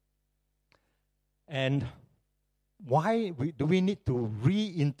this. And why do we need to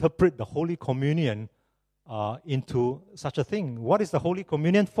reinterpret the Holy Communion into such a thing? What is the Holy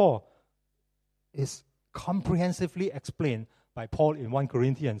Communion for? It's comprehensively explained by Paul in 1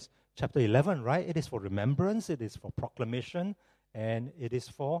 Corinthians chapter 11, right? It is for remembrance, it is for proclamation, and it is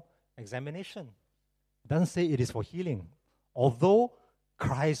for examination. It doesn't say it is for healing. Although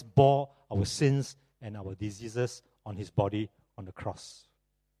Christ bore our sins and our diseases on his body on the cross.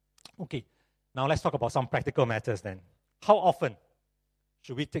 Okay, now let's talk about some practical matters then. How often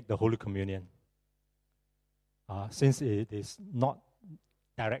should we take the Holy Communion? Since it is not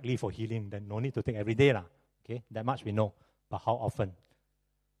directly for healing, then no need to take every day. Okay, that much we know. But how often?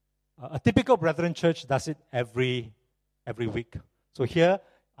 A typical Brethren church does it every week. So here,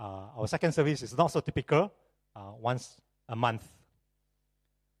 our second service is not so typical, once a month.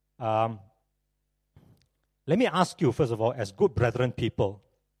 Let me ask you, first of all, as good Brethren people,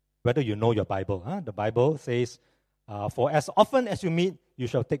 whether you know your Bible. The Bible says, for as often as you meet, you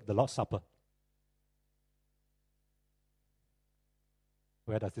shall take the Lord's Supper.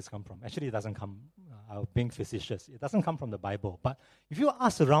 Where does this come from? Actually, it doesn't come, being facetious, it doesn't come from the Bible. But if you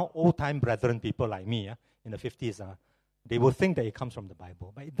ask around old-time Brethren people like me in the 50s, they will think that it comes from the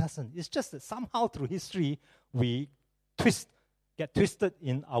Bible. But it doesn't. It's just that somehow through history, we get get twisted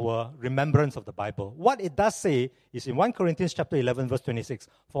in our remembrance of the Bible. What it does say is in 1 Corinthians chapter 11, verse 26,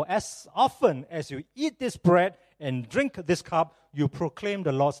 "For as often as you eat this bread and drink this cup, you proclaim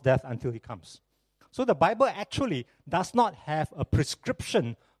the Lord's death until he comes." So the Bible actually does not have a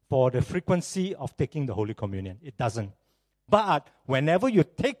prescription for the frequency of taking the Holy Communion. It doesn't. But whenever you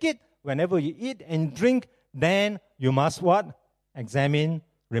take it, whenever you eat and drink, then you must what? Examine,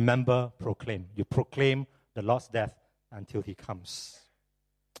 remember, proclaim. You proclaim the Lord's death until he comes.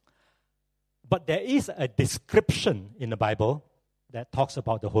 But there is a description in the Bible that talks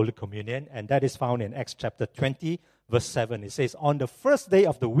about the Holy Communion, and that is found in Acts chapter 20, verse 7. It says, "On the first day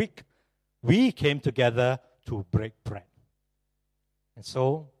of the week, we came together to break bread." And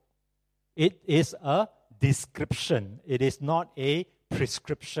so, it is a description. It is not a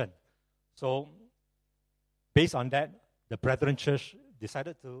prescription. So, based on that, the Brethren Church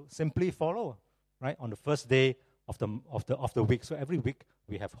decided to simply follow, right, on the first day of the week. So every week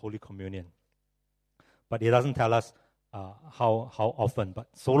we have Holy Communion. But it doesn't tell us how often. But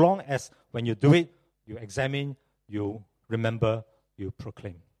so long as when you do it, you examine, you remember, you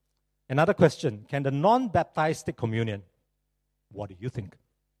proclaim. Another question, can the non-baptized take communion? What do you think?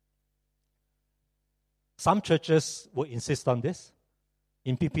 Some churches will insist on this.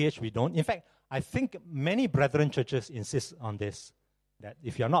 In PPH, we don't. In fact, I think many Brethren churches insist on this, that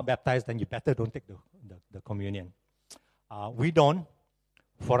if you're not baptized, then you better don't take the communion. We don't.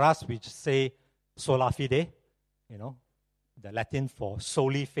 For us, we just say sola fide, the Latin for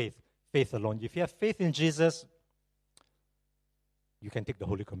solely faith, faith alone. If you have faith in Jesus, you can take the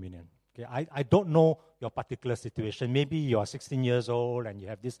Holy Communion. Okay, I don't know your particular situation. Maybe you are 16 years old and you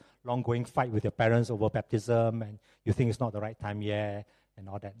have this long-going fight with your parents over baptism and you think it's not the right time yet and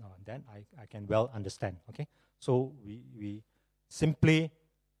all that. No, then I can well understand. Okay, so we simply,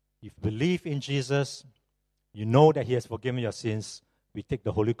 if you believe in Jesus, you know that he has forgiven your sins, we take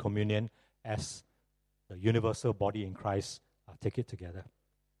the Holy Communion as the universal body in Christ. Take it together.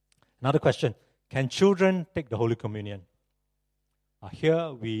 Another question, can children take the Holy Communion?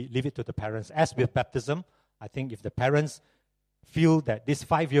 Here we leave it to the parents. As with baptism, I think if the parents feel that this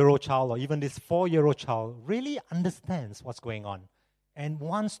 5-year-old child or even this 4-year-old child really understands what's going on and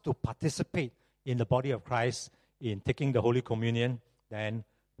wants to participate in the body of Christ in taking the Holy Communion, then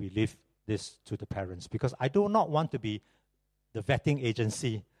we leave this to the parents. Because I do not want to be the vetting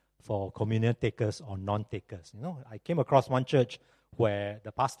agency for communion takers or non-takers. I came across one church where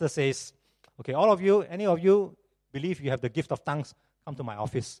the pastor says, okay, all of you, any of you believe you have the gift of tongues, come to my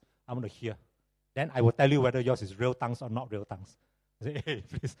office. I want to hear. Then I will tell you whether yours is real tongues or not real tongues. I say, hey,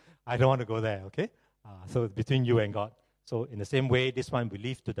 please, I don't want to go there, okay? So it's between you and God. So in the same way, this one we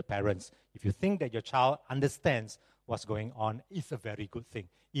leave to the parents. If you think that your child understands what's going on, it's a very good thing,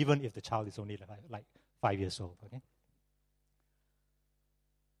 even if the child is only like 5 years old, okay?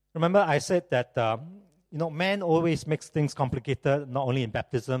 Remember I said that, man always makes things complicated, not only in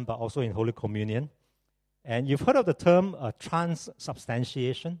baptism, but also in Holy Communion. And you've heard of the term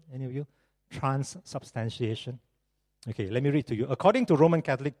transubstantiation, any of you? Transubstantiation. Okay, let me read to you. According to Roman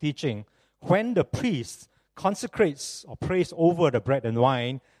Catholic teaching, when the priest consecrates or prays over the bread and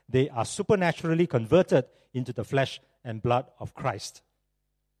wine, they are supernaturally converted into the flesh and blood of Christ.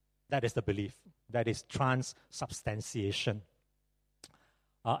 That is the belief. That is transubstantiation.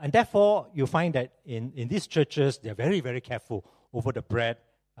 And therefore, you find that in these churches, they're very, very careful over the bread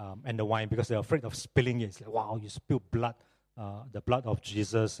and the wine because they're afraid of spilling it. It's like, wow, you spilled blood, the blood of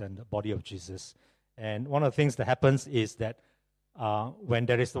Jesus and the body of Jesus. And one of the things that happens is that when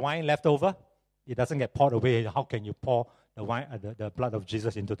there is the wine left over, it doesn't get poured away. How can you pour the wine, the blood of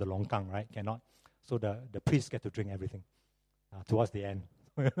Jesus into the longkang, right? Cannot. So the priests get to drink everything towards the end.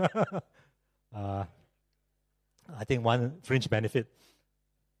 I think one fringe benefit.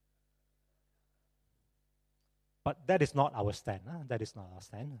 But that is not our stand. That is not our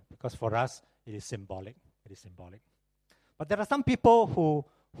stand. Because for us, it is symbolic. It is symbolic. But there are some people who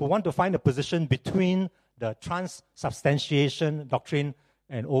want to find a position between the transubstantiation doctrine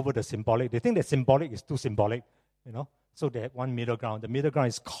and over the symbolic. They think that symbolic is too symbolic, So they have one middle ground. The middle ground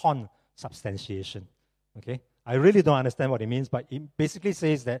is consubstantiation. Okay? I really don't understand what it means, but it basically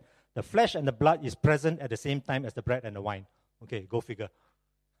says that the flesh and the blood is present at the same time as the bread and the wine. Okay, go figure.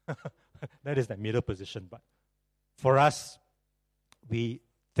 That is that middle position. But for us, we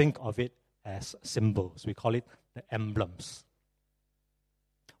think of it as symbols. We call it the emblems.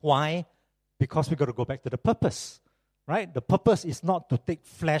 Why? Because we got to go back to the purpose, right? The purpose is not to take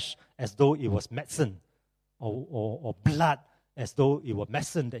flesh as though it was medicine or blood as though it were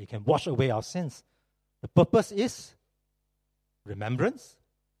medicine that it can wash away our sins. The purpose is remembrance,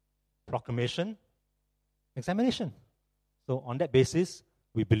 proclamation, examination. So on that basis,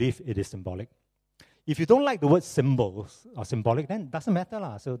 we believe it is symbolic. If you don't like the word symbols or symbolic, then it doesn't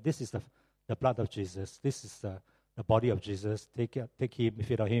matter. So this is the blood of Jesus. This is the body of Jesus. Take him,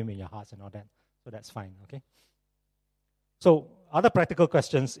 feed on him in your hearts and all that. So that's fine, okay? So other practical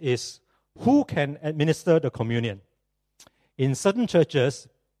questions is, who can administer the communion? In certain churches,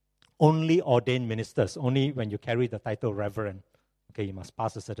 only ordained ministers, only when you carry the title reverend. Okay, you must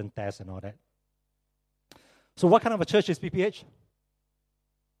pass a certain test and all that. So what kind of a church is PPH?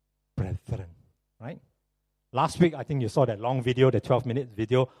 Brethren, right? Last week, I think you saw that long video, the 12-minute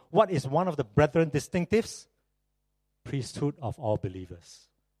video. What is one of the brethren distinctives? Priesthood of all believers.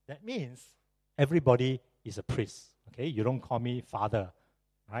 That means everybody is a priest. Okay, you don't call me father,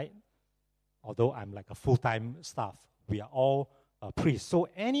 right? Although I'm like a full-time staff, we are all priests. So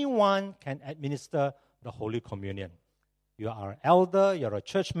anyone can administer the Holy Communion. You are an elder, you're a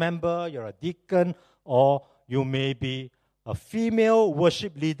church member, you're a deacon, or you may be a female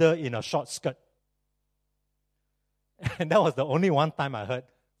worship leader in a short skirt. And that was the only one time I heard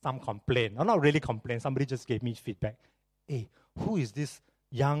some complaint. Or not really complaint, somebody just gave me feedback. Hey, who is this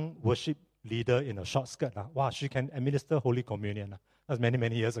young worship leader in a short skirt? Wow, she can administer Holy Communion. That was many,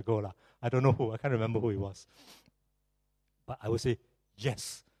 many years ago. I don't know who, I can't remember who it was. But I would say,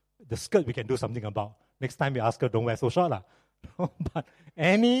 yes, the skirt we can do something about. Next time you ask her, don't wear so short. But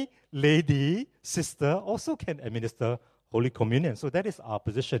any lady, sister, also can administer Holy Communion. So that is our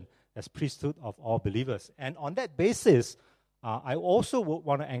position as priesthood of all believers. And on that basis, I also would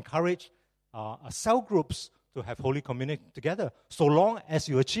want to encourage cell groups to have Holy Communion together, so long as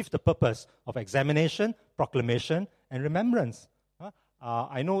you achieve the purpose of examination, proclamation, and remembrance.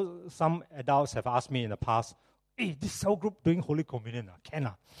 I know some adults have asked me in the past, hey, this cell group doing Holy Communion, can I?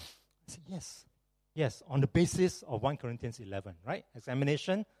 I said, yes. Yes, on the basis of 1 Corinthians 11, right?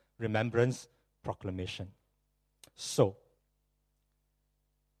 Examination, remembrance, proclamation. So,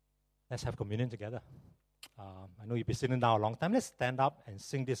 let's have communion together. I know you've been sitting down a long time. Let's stand up and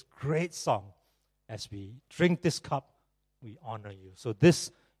sing this great song. As we drink this cup, we honor you. So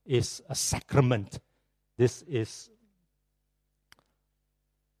this is a sacrament. This is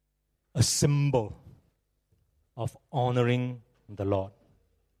a symbol of honoring the Lord.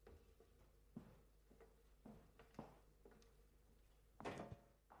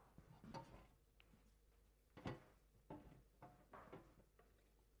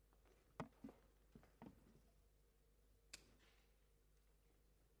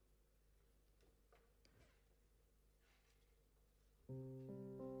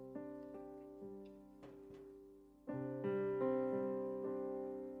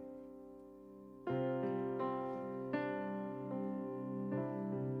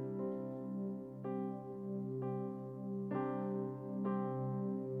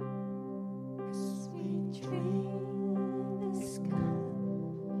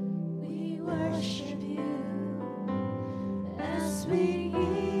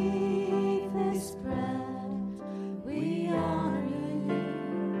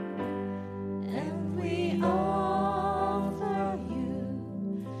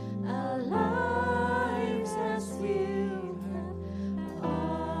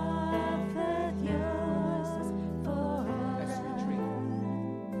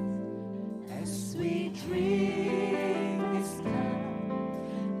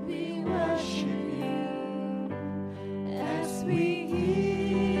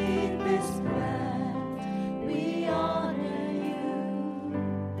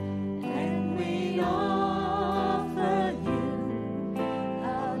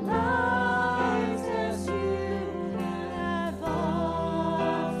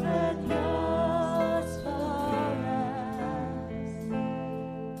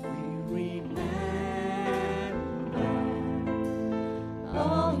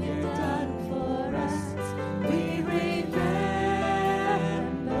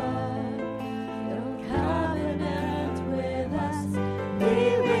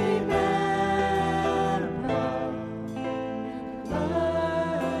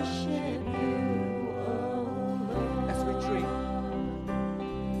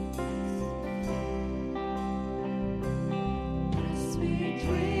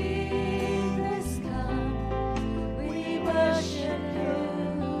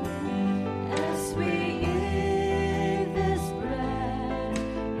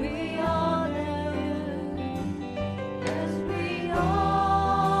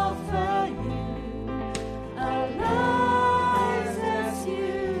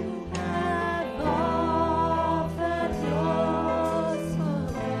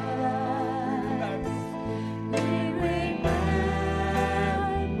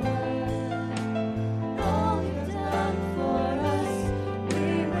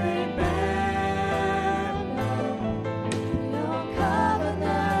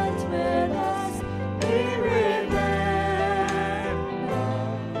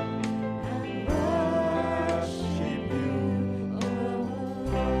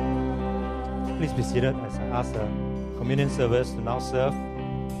 please be seated as I ask the communion servers to now serve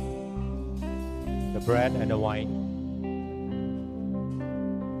the bread and the wine.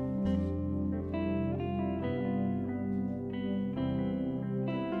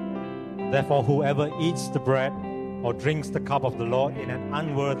 Therefore, whoever eats the bread or drinks the cup of the Lord in an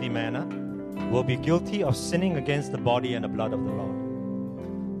unworthy manner will be guilty of sinning against the body and the blood of the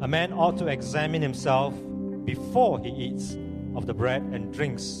Lord. A man ought to examine himself before he eats of the bread and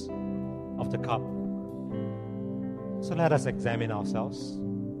drinks of the cup. So let us examine ourselves.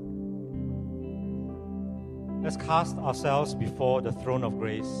 Let's cast ourselves before the throne of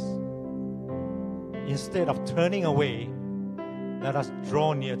grace. Instead of turning away, let us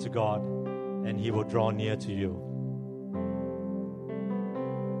draw near to God, and He will draw near to you.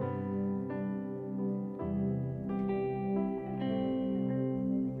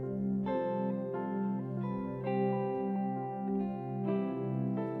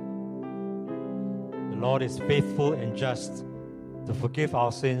 The Lord is faithful and just to forgive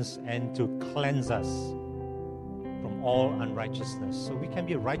our sins and to cleanse us from all unrighteousness. So we can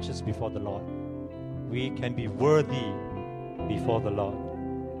be righteous before the Lord. We can be worthy before the Lord,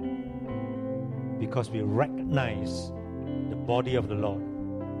 because we recognize the body of the Lord.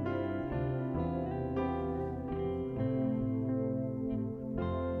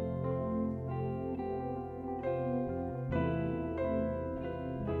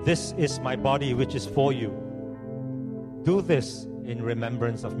 This is my body which is for you. Do this in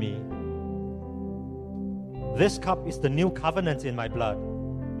remembrance of me. This cup is the new covenant in my blood.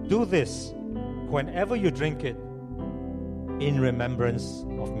 Do this whenever you drink it in remembrance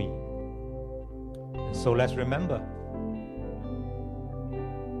of me. So let's remember.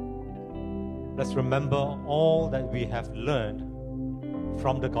 Let's remember all that we have learned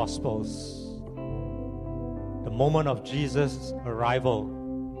from the Gospels. The moment of Jesus' arrival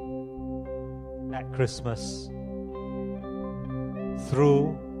at Christmas,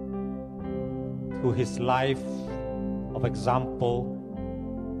 through his life of example,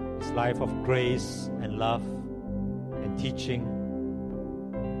 his life of grace and love and teaching,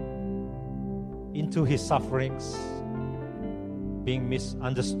 into his sufferings, being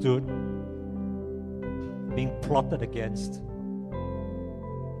misunderstood, being plotted against,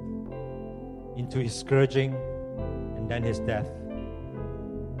 into his scourging, and then his death.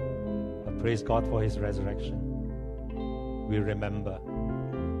 But praise God for his resurrection. We remember.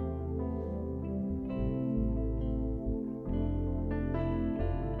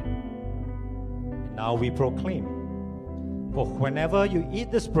 And now we proclaim. For whenever you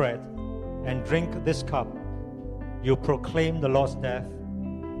eat this bread and drink this cup, you proclaim the Lord's death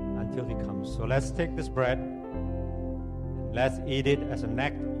until He comes. So let's take this bread and let's eat it as an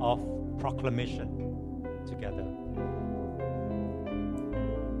act of proclamation together.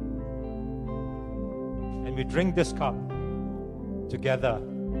 And we drink this cup together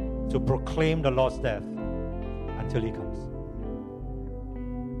to proclaim the Lord's death until He comes.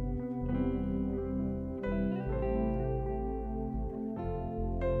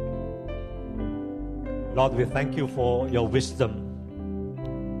 Lord, we thank you for your wisdom.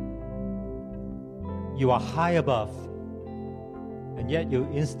 You are high above, and yet you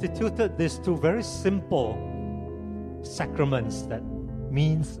instituted these two very simple sacraments that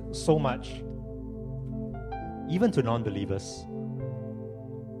means so much, even to non-believers.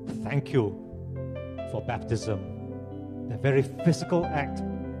 Thank you for baptism, the very physical act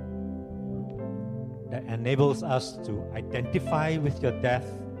that enables us to identify with your death,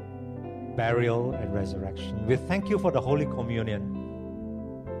 burial, and resurrection. We thank you for the Holy Communion,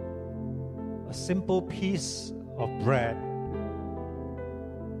 a simple piece of bread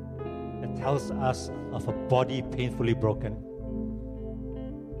that tells us of a body painfully broken,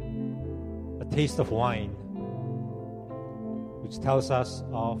 a taste of wine which tells us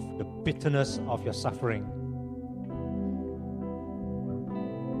of the bitterness of your suffering,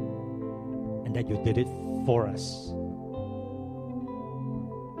 and that you did it for us.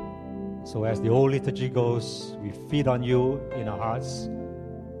 So as the old liturgy goes, we feed on you in our hearts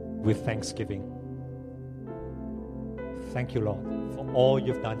with thanksgiving. Thank you, Lord, for all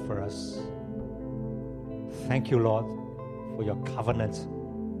you've done for us. Thank you, Lord, for your covenant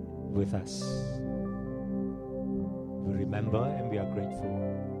with us. We remember and we are grateful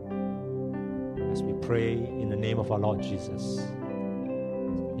as we pray in the name of our Lord Jesus.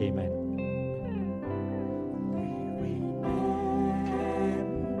 Amen.